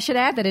I should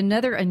add that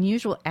another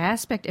unusual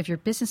aspect of your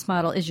business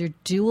model is your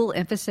dual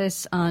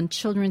emphasis on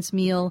children's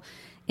meal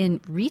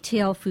in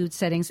retail food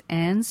settings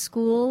and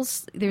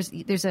schools.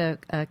 There's a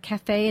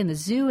cafe in the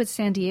zoo at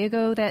San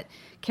Diego that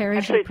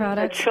carries your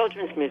products. Actually,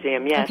 Children's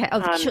Museum, yes. Okay.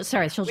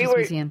 Children's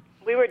Museum.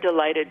 We were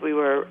delighted. We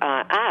were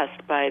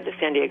asked by the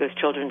San Diego's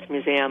Children's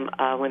Museum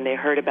when they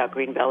heard about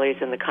Green Bellies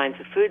and the kinds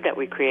of food that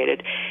we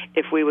created,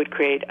 if we would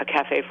create a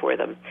cafe for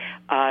them.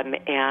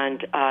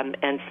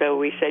 And so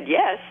we said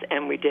yes,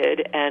 and we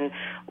did. And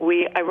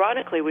we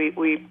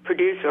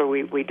produce or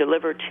we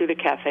deliver to the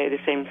cafe the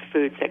same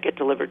foods that get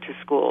delivered to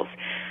schools.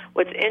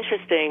 What's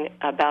interesting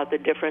about the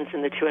difference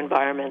in the two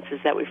environments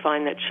is that we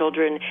find that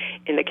children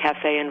in the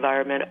cafe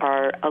environment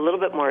are a little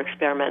bit more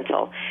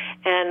experimental.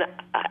 And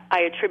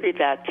I attribute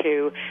that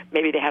to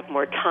maybe they have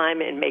more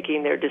time in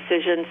making their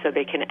decisions, so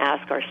they can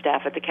ask our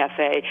staff at the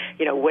cafe,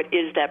 what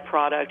is that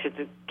product? It's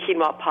a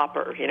quinoa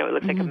popper. It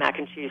looks like a mac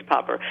and cheese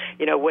popper.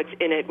 What's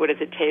in it? What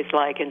does it taste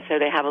like? And so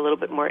they have a little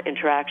bit more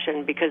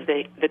interaction because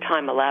the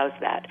time allows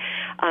that.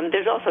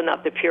 There's also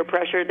not the peer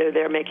pressure.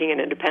 They're making an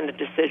independent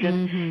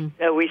decision.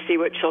 So we see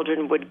what children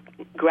children would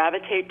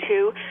gravitate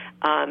to,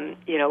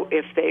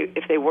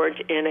 if they weren't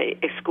in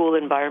a school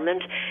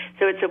environment.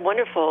 So it's a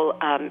wonderful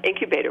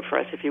incubator for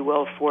us, if you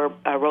will, for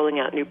rolling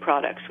out new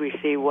products. We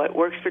see what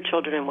works for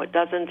children and what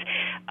doesn't,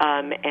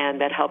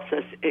 and that helps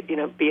us,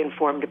 be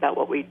informed about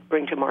what we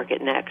bring to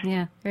market next.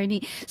 Yeah, very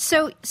neat.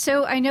 So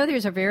I know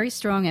there's a very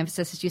strong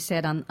emphasis, as you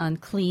said, on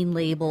clean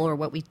label, or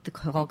what we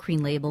call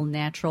clean label,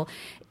 natural.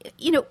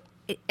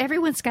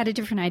 Everyone's got a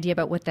different idea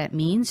about what that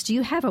means. Do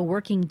you have a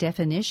working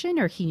definition,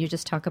 or can you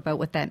just talk about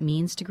what that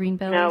means to Green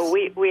Bellies? No,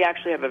 we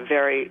actually have a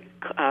very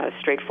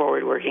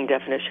straightforward working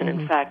definition.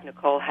 In fact,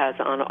 Nicole has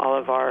on all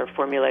of our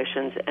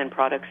formulations and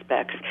product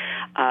specs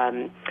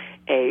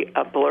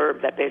a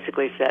blurb that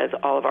basically says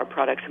all of our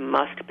products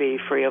must be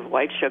free of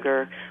white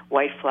sugar,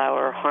 white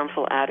flour,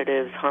 harmful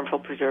additives, harmful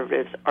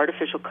preservatives,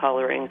 artificial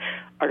coloring,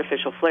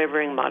 artificial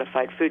flavoring,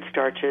 modified food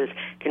starches,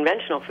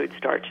 conventional food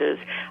starches,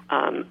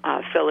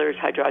 fillers,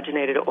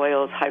 hydrogenated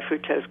oils, high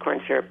fructose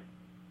corn syrup,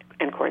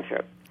 and corn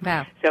syrup.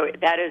 Wow. So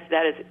that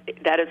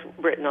is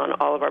written on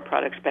all of our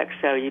product specs.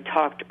 So you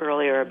talked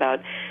earlier about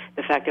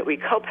the fact that we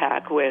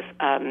co-pack with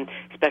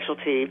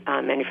specialty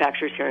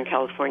manufacturers here in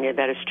California.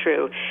 That is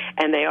true.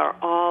 And they are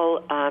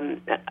all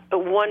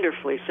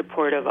wonderfully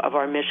supportive of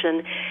our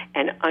mission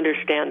and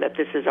understand that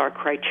this is our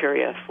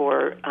criteria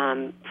for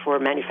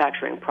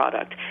manufacturing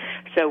product.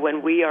 So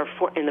when we are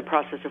in the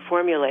process of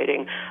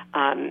formulating,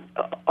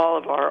 all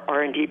of our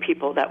R&D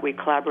people that we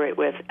collaborate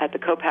with at the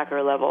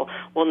co-packer level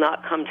will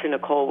not come to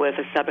Nicole with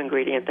a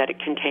sub-ingredient that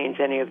it contains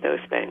any of those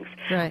things.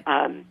 Right.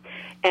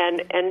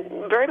 And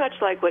very much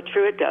like what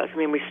Truett does. I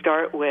mean, we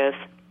start with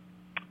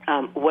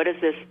what is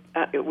this?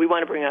 We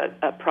want to bring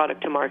a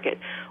product to market.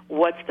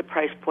 What's the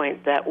price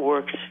point that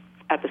works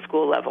at the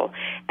school level,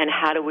 and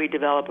how do we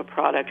develop a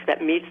product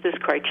that meets this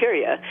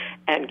criteria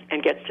and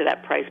gets to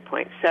that price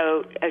point?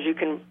 So, as you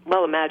can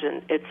well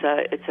imagine,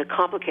 it's a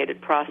complicated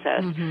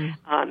process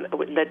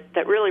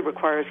that really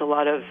requires a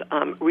lot of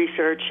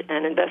research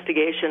and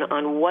investigation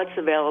on what's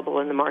available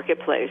in the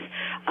marketplace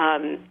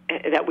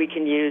that we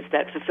can use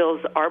that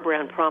fulfills our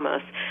brand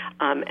promise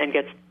and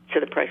gets to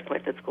the price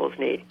point that schools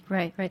need.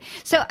 Right.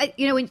 So,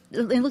 in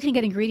looking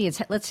at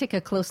ingredients, let's take a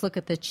close look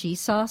at the cheese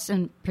sauce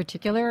in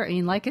particular. I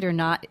mean, like it or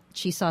not,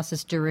 cheese sauce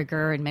is de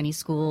rigueur in many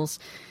schools.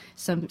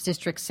 Some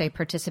districts say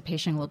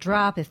participation will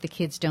drop if the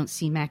kids don't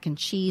see mac and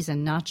cheese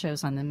and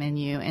nachos on the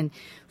menu. And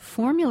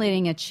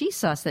formulating a cheese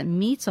sauce that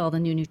meets all the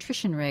new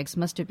nutrition regs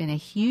must have been a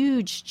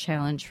huge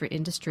challenge for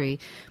industry.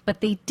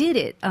 But they did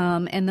it.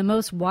 And the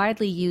most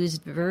widely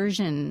used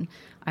version,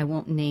 I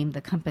won't name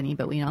the company,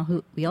 but we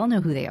all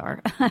know who they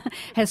are,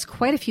 has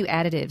quite a few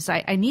additives.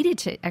 I needed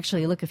to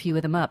actually look a few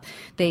of them up.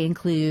 They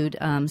include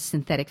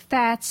synthetic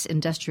fats,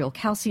 industrial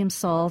calcium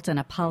salt, and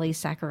a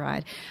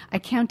polysaccharide. I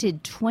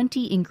counted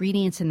 20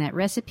 ingredients in that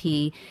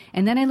recipe,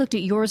 and then I looked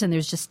at yours, and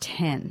there's just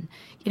 10.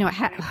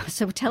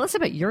 So tell us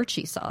about your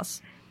cheese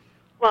sauce.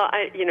 Well,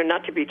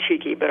 not to be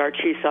cheeky, but our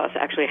cheese sauce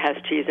actually has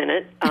cheese in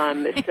it.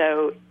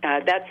 So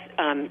that's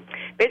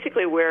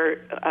basically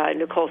where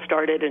Nicole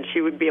started, and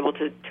she would be able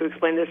to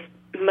explain this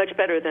much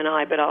better than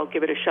I, but I'll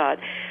give it a shot.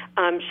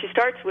 She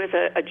starts with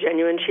a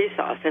genuine cheese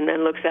sauce and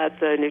then looks at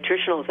the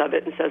nutritionals of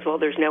it and says, well,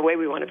 there's no way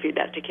we want to feed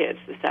that to kids.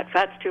 The sat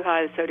fat's too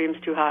high, the sodium's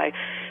too high.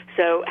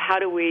 So how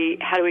do we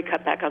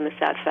cut back on the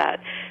sat fat?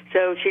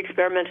 So she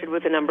experimented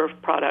with a number of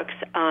products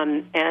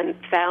and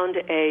found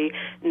a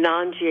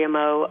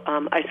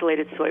non-GMO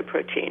isolated soy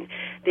protein.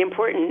 The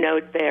important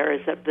note there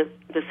is that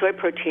the soy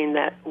protein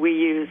that we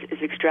use is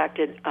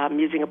extracted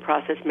using a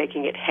process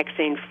making it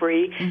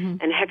hexane-free,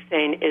 and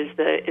hexane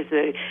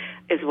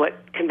is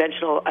what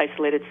conventional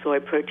isolated soy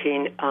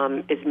protein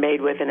is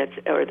made with,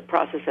 or the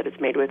process that it's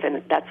made with,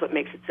 and that's what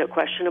makes it so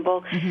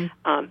questionable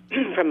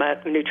from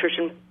a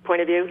nutrition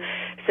point of view.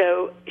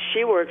 So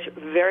she worked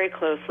very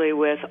closely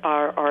with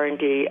our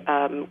R&D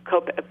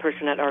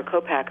person at our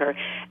co-packer,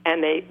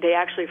 and they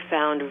actually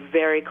found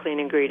very clean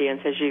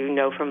ingredients, as you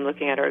know from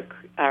looking at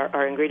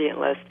our ingredient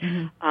list,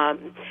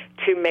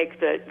 to make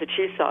the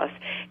cheese sauce.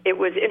 It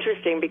was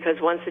interesting because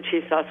once the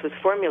cheese sauce was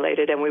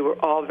formulated, and we were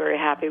all very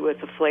happy with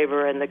the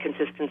flavor and the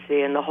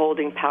consistency and the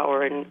holding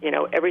power and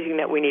everything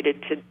that we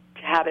needed to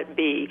have it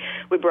be,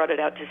 we brought it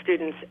out to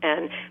students,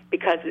 and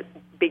because it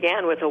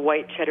began with a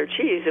white cheddar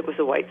cheese, it was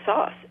a white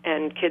sauce.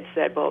 And kids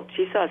said, well,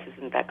 cheese sauce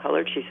isn't that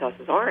color, cheese sauce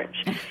is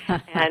orange.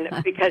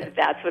 And because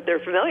that's what they're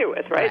familiar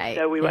with, right?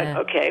 So we went,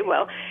 okay,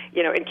 well,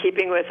 in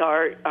keeping with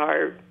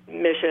our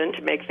mission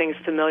to make things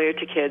familiar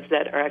to kids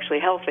that are actually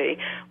healthy,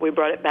 we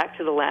brought it back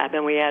to the lab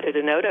and we added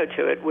an Odo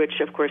to it, which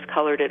of course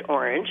colored it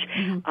orange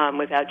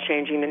without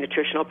changing the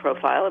nutritional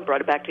profile, and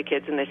brought it back to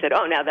kids, and they said,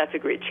 oh, now that's a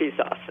great cheese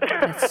sauce.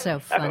 That's so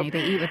funny.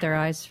 They eat with their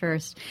eyes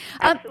first.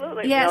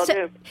 Absolutely.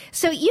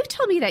 So you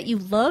told me that you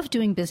love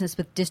doing business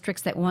with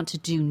districts that want to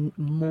do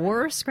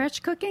more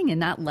scratch cooking and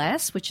not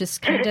less, which is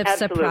kind of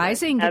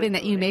surprising given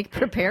that you make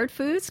prepared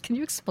foods. Can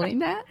you explain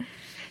that?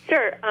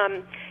 Sure.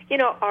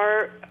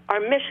 Our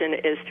mission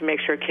is to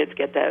make sure kids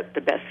get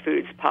the best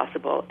foods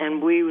possible,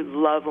 and we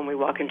love when we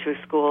walk into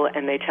a school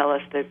and they tell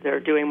us that they're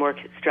doing more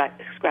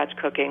scratch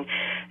cooking,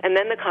 and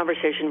then the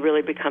conversation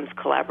really becomes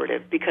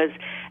collaborative because,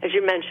 as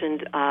you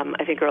mentioned,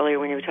 I think earlier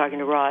when you were talking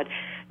to Rod,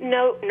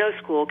 no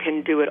school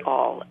can do it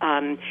all.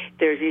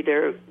 There's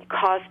either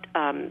cost.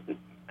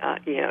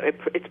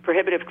 It's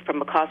prohibitive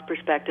from a cost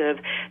perspective.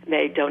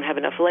 They don't have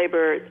enough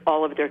labor.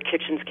 All of their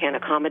kitchens can't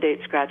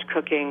accommodate scratch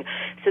cooking.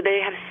 So they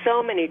have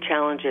so many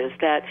challenges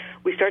that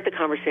we start the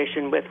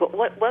conversation with,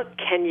 what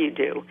can you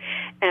do?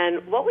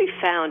 And what we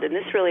found, and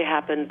this really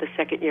happened the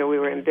second year we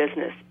were in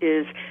business,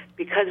 is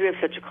because we have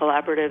such a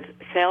collaborative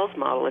sales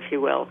model, if you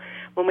will,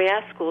 when we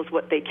ask schools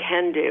what they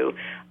can do,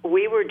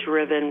 we were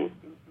driven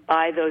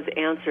by those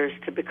answers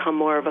to become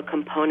more of a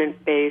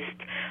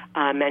component-based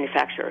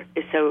manufacturer,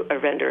 so a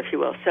vendor, if you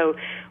will. So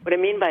what I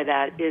mean by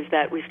that is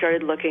that we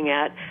started looking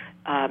at,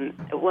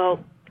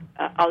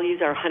 I'll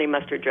use our honey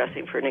mustard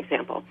dressing for an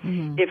example.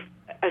 Mm-hmm. If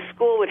a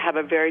school would have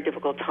a very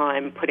difficult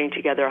time putting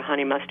together a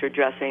honey mustard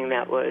dressing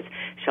that was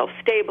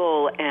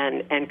shelf-stable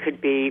and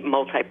could be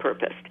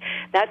multi-purposed.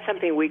 That's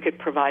something we could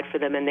provide for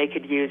them and they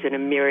could use in a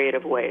myriad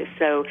of ways.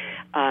 So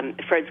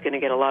Fred's going to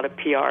get a lot of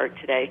PR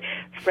today.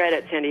 Fred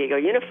at San Diego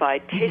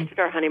Unified tasted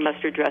our honey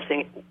mustard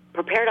dressing,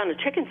 prepared on a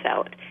chicken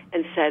salad,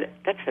 and said,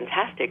 that's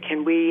fantastic.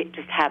 Can we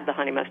just have the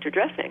honey mustard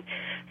dressing?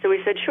 So we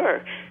said,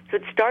 sure. So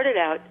it started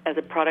out as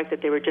a product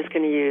that they were just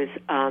going to use,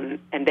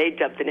 and they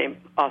dubbed the name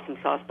Awesome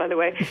Sauce, by the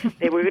way.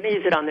 They were going to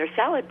use it on their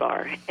salad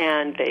bar,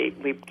 and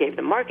we gave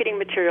them marketing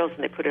materials,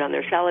 and they put it on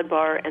their salad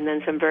bar, and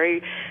then some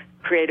very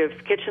creative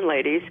kitchen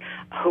ladies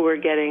who were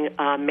getting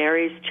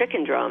Mary's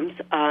chicken drums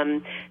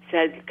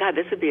said, God,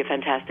 this would be a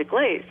fantastic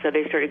glaze. So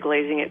they started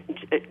glazing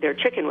their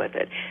chicken with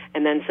it.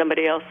 And then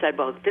somebody else said,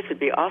 well, this would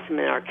be awesome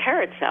in our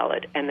carrot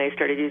salad. And they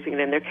started using it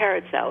in their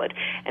carrot salad.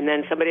 And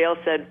then somebody else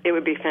said it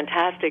would be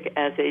fantastic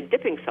as a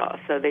dipping sauce.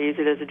 So they use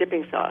it as a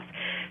dipping sauce.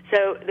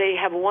 So they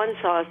have one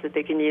sauce that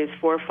they can use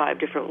 4 or 5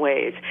 different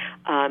ways.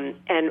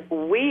 And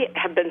we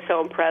have been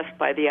so impressed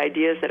by the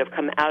ideas that have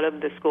come out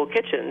of the school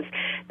kitchens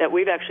that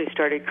we've actually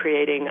started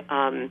creating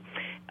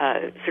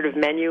sort of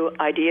menu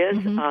ideas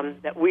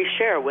that we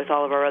share with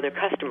all of our other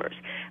customers.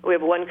 We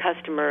have one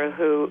customer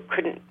who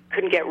couldn't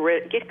get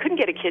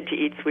a kid to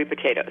eat sweet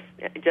potatoes.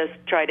 Just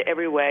tried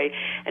every way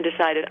and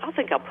decided, I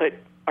think I'll put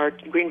our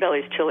Green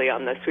Belly's chili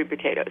on the sweet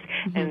potatoes.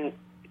 And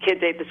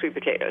kids ate the sweet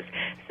potatoes.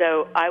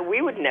 So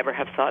we would never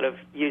have thought of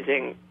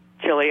using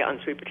chili on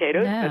sweet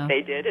potatoes, but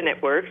they did, and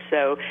it worked.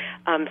 So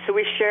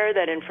we share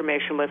that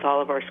information with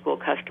all of our school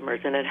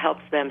customers, and it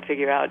helps them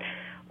figure out,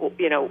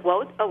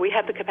 we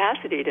have the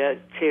capacity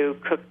to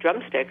cook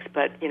drumsticks,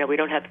 but, we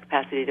don't have the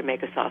capacity to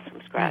make a sauce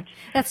from scratch.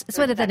 That's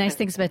one of the nice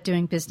things about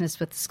doing business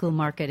with the school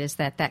market is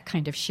that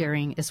kind of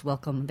sharing is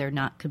welcome. They're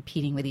not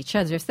competing with each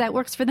other. So that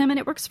works for them and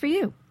it works for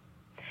you.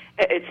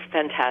 It's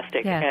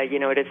fantastic. Yeah.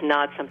 It is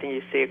not something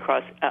you see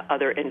across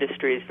other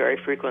industries very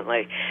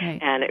frequently. Right.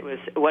 And it was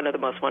one of the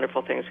most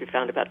wonderful things we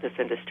found about this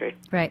industry.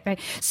 Right.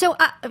 So,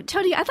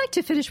 Tony, I'd like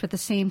to finish with the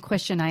same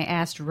question I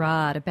asked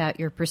Rod about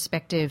your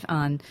perspective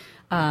on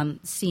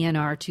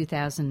CNR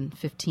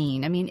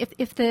 2015. I mean,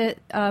 if the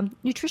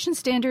nutrition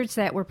standards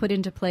that were put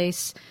into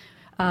place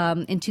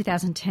in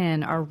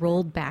 2010 are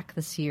rolled back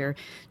this year,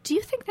 do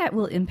you think that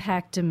will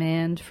impact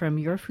demand from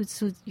your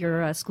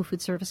school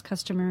food service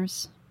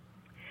customers?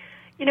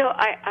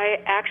 I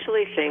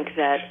actually think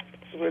that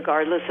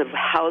regardless of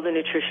how the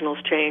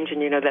nutritionals change,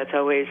 and that's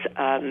always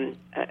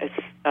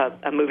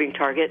a moving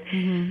target,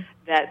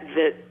 that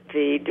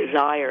the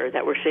desire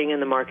that we're seeing in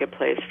the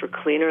marketplace for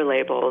cleaner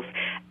labels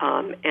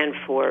and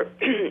for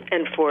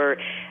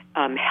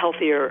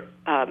healthier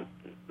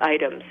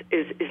items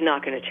is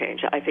not going to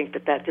change. I think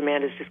that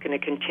demand is just going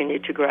to continue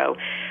to grow,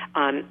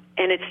 and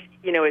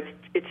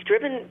it's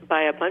driven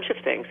by a bunch of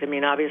things. I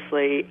mean,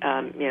 obviously,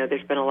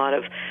 there's been a lot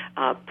of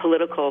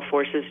political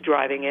forces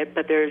driving it,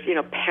 but there's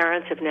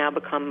parents have now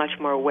become much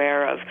more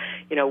aware of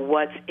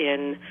what's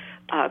in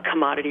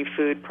commodity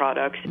food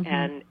products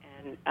and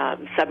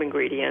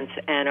sub-ingredients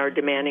and are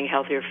demanding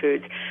healthier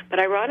foods. But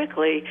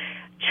ironically,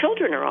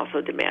 children are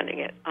also demanding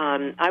it.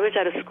 I was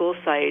at a school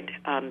site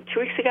 2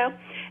 weeks ago,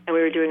 and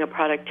we were doing a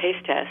product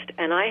taste test,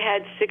 and I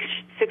had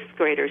sixth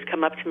graders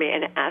come up to me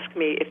and ask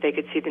me if they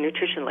could see the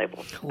nutrition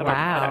labels of our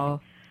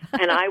product.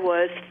 And I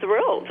was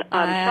thrilled. Shocked.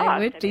 I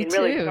would be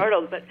really too.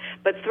 Startled,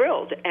 but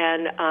thrilled.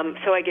 And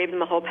so I gave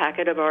them a whole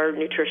packet of our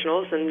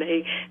nutritionals, and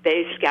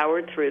they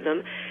scoured through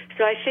them.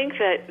 So I think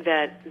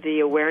that the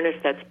awareness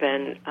that's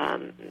been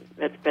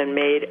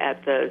made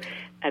at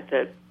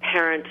the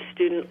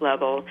parent-student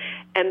level,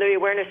 and the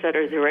awareness that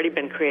has already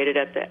been created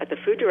at the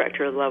food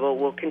director level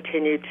will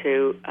continue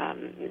to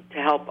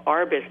help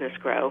our business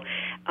grow.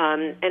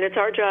 And it's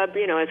our job,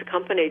 as a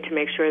company, to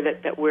make sure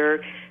that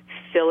we're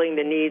filling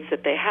the needs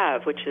that they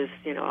have, which is,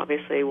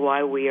 obviously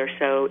why we are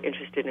so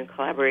interested in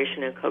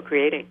collaboration and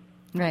co-creating.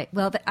 Right.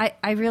 Well,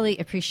 I really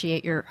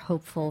appreciate your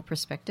hopeful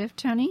perspective,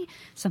 Tony,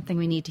 something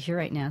we need to hear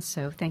right now.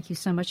 So thank you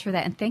so much for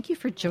that. And thank you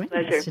for joining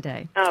us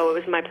today. Oh, it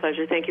was my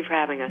pleasure. Thank you for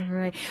having us. All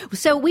right.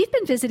 So we've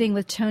been visiting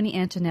with Tony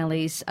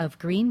Antonellis of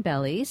Green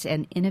Bellies,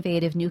 an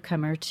innovative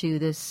newcomer to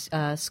this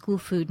school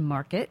food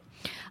market.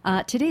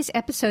 Today's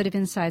episode of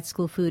Inside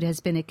School Food has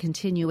been a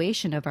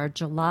continuation of our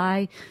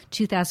July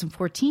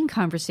 2014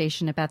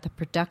 conversation about the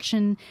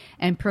production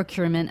and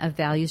procurement of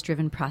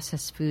values-driven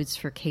processed foods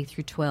for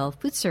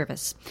K-12 food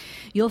service.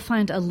 You'll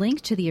find a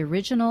link to the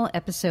original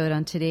episode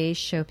on today's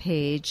show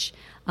page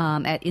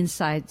at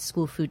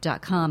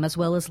InsideSchoolFood.com, as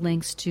well as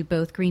links to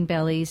both Green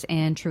Bellies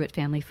and Truett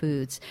Family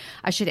Foods.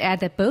 I should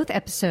add that both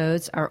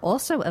episodes are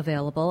also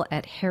available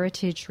at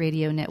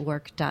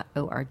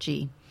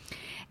heritageradionetwork.org.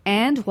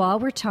 And while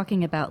we're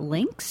talking about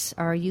links,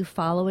 are you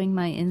following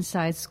my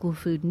Inside School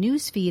Food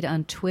newsfeed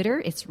on Twitter?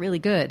 It's really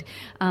good.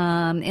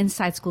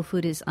 Inside School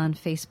Food is on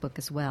Facebook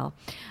as well.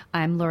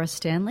 I'm Laura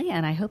Stanley,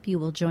 and I hope you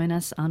will join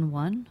us on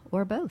one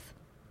or both.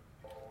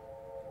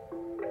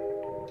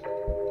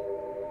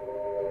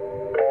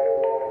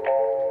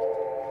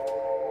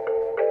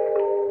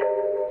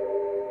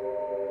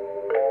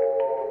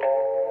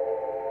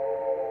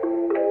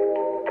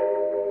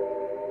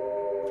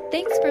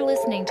 Thanks for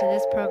listening to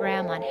this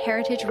program on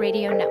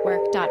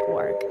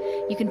heritageradionetwork.org.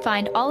 You can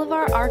find all of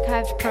our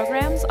archived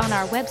programs on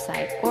our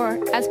website or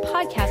as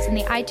podcasts in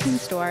the iTunes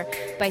Store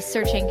by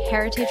searching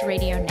Heritage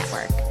Radio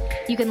Network.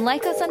 You can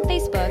like us on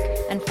Facebook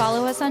and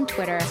follow us on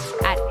Twitter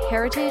at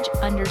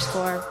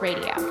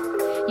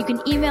heritage_radio. You can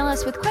email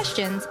us with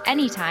questions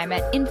anytime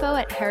at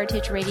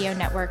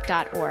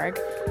info@heritageradionetwork.org.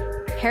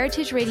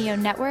 Heritage Radio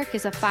Network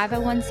is a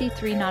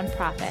 501c3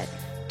 nonprofit.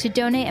 To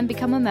donate and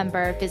become a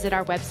member, visit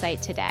our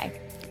website today.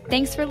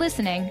 Thanks for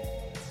listening.